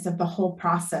anxiousness of the whole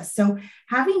process. So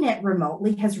having it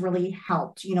remotely has really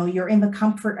helped. You're in the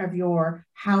comfort of your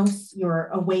house, you're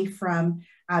away from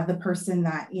the person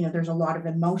that, there's a lot of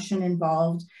emotion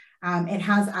involved. It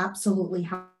has absolutely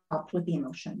helped with the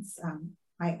emotions.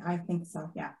 I think so,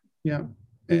 yeah. Yeah,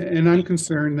 and I'm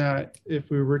concerned that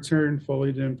if we return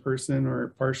fully to in-person or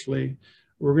partially,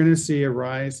 we're going to see a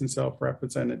rise in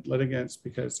self-represented litigants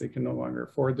because they can no longer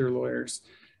afford their lawyers.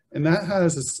 And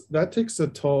that takes a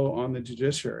toll on the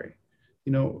judiciary.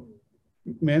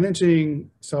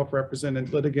 Managing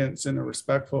self-represented litigants in a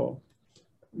respectful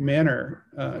manner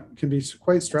can be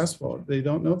quite stressful. They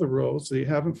don't know the rules. They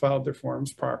haven't filed their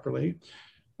forms properly.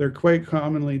 They're quite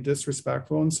commonly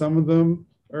disrespectful, and some of them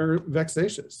are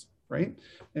vexatious. right?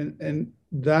 And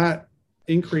that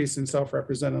increase in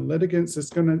self-represented litigants is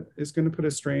going to put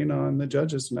a strain on the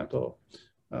judge's mental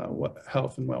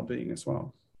health and well-being as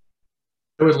well.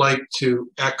 I would like to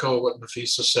echo what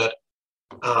Nafisa said.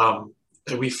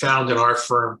 And we found in our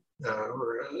firm,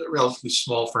 we're a relatively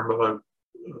small firm, about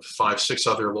 5-6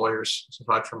 other lawyers,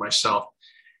 aside from myself,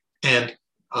 and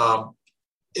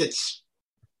it's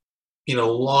a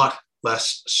lot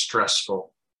less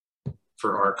stressful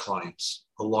for our clients,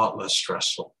 a lot less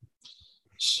stressful.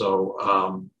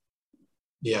 So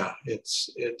yeah, it's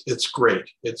great.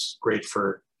 It's great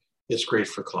for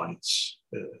clients.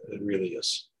 It really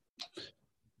is.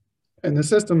 And the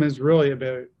system is really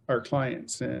about our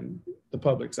clients and the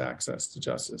public's access to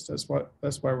justice. That's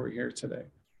why we're here today.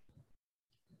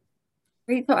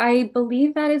 Great. So I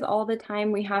believe that is all the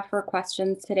time we have for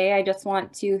questions today. I just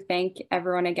want to thank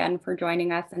everyone again for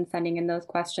joining us and sending in those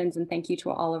questions. And thank you to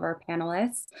all of our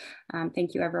panelists.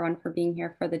 Thank you everyone for being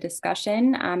here for the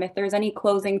discussion. If there's any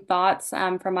closing thoughts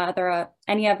from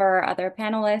any of our other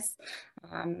panelists,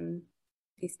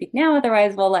 please speak now.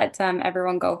 Otherwise, we'll let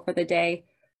everyone go for the day.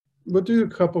 We'll do a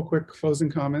couple quick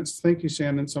closing comments. Thank you,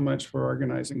 Shannon, so much for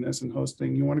organizing this and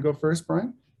hosting. You want to go first,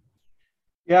 Brian?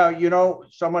 Yeah,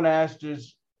 someone asked,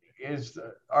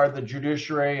 are the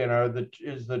judiciary and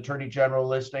is the Attorney General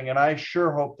listening? And I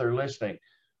sure hope they're listening.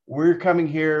 We're coming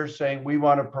here saying we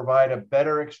want to provide a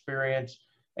better experience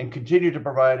and continue to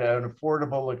provide an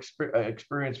affordable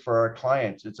experience for our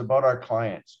clients. It's about our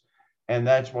clients. And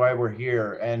that's why we're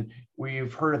here. And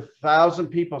we've heard 1,000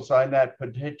 people sign that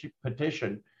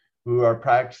petition who are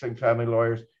practicing family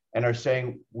lawyers and are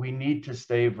saying we need to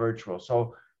stay virtual.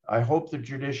 So I hope the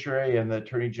judiciary and the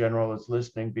Attorney General is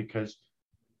listening, because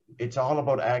it's all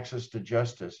about access to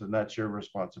justice, and that's your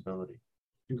responsibility.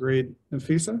 Agreed.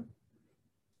 Nafisa?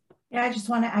 Yeah, I just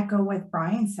want to echo what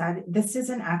Brian said. This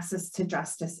is an access to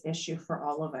justice issue for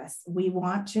all of us. We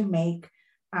want to make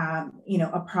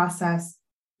a process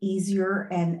easier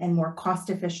and more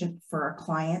cost efficient for our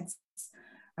clients.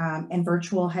 And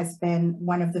virtual has been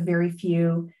one of the very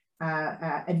few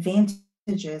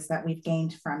advantages that we've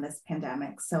gained from this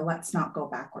pandemic. So let's not go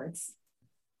backwards.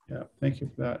 Yeah, thank you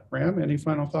for that. Ram, any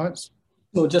final thoughts?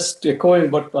 No, just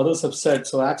echoing what others have said.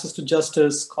 So access to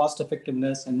justice, cost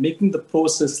effectiveness, and making the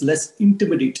process less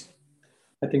intimidating.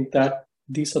 I think that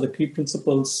these are the key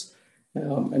principles,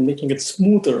 and making it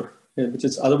smoother, which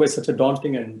is otherwise such a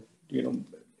daunting and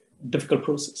difficult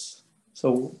process.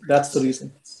 So that's the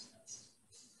reason.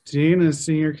 Dean, as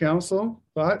senior counsel,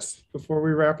 thoughts before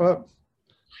we wrap up?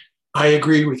 I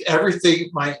agree with everything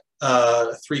my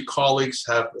 3 colleagues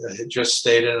have just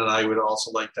stated, and I would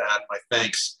also like to add my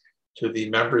thanks to the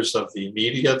members of the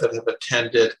media that have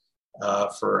attended,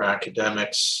 for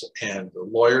academics and the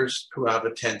lawyers who have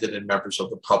attended, and members of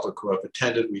the public who have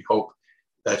attended. We hope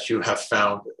that you have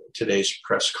found today's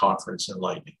press conference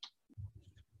enlightening.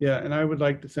 Yeah, and I would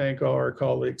like to thank all our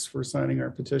colleagues for signing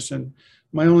our petition.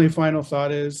 My only final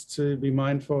thought is to be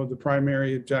mindful of the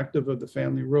primary objective of the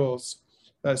family rules.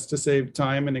 That's to save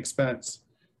time and expense.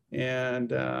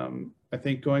 And I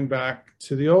think going back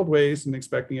to the old ways and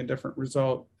expecting a different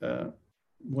result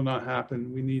will not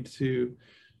happen. We need to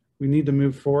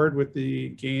move forward with the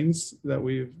gains that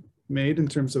we've made in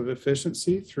terms of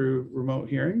efficiency through remote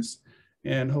hearings,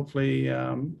 and hopefully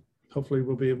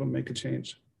we'll be able to make a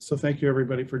change. So thank you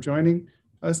everybody for joining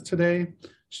us today.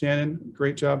 Shannon,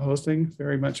 great job hosting,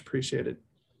 very much appreciated.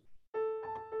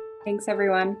 Thanks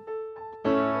everyone.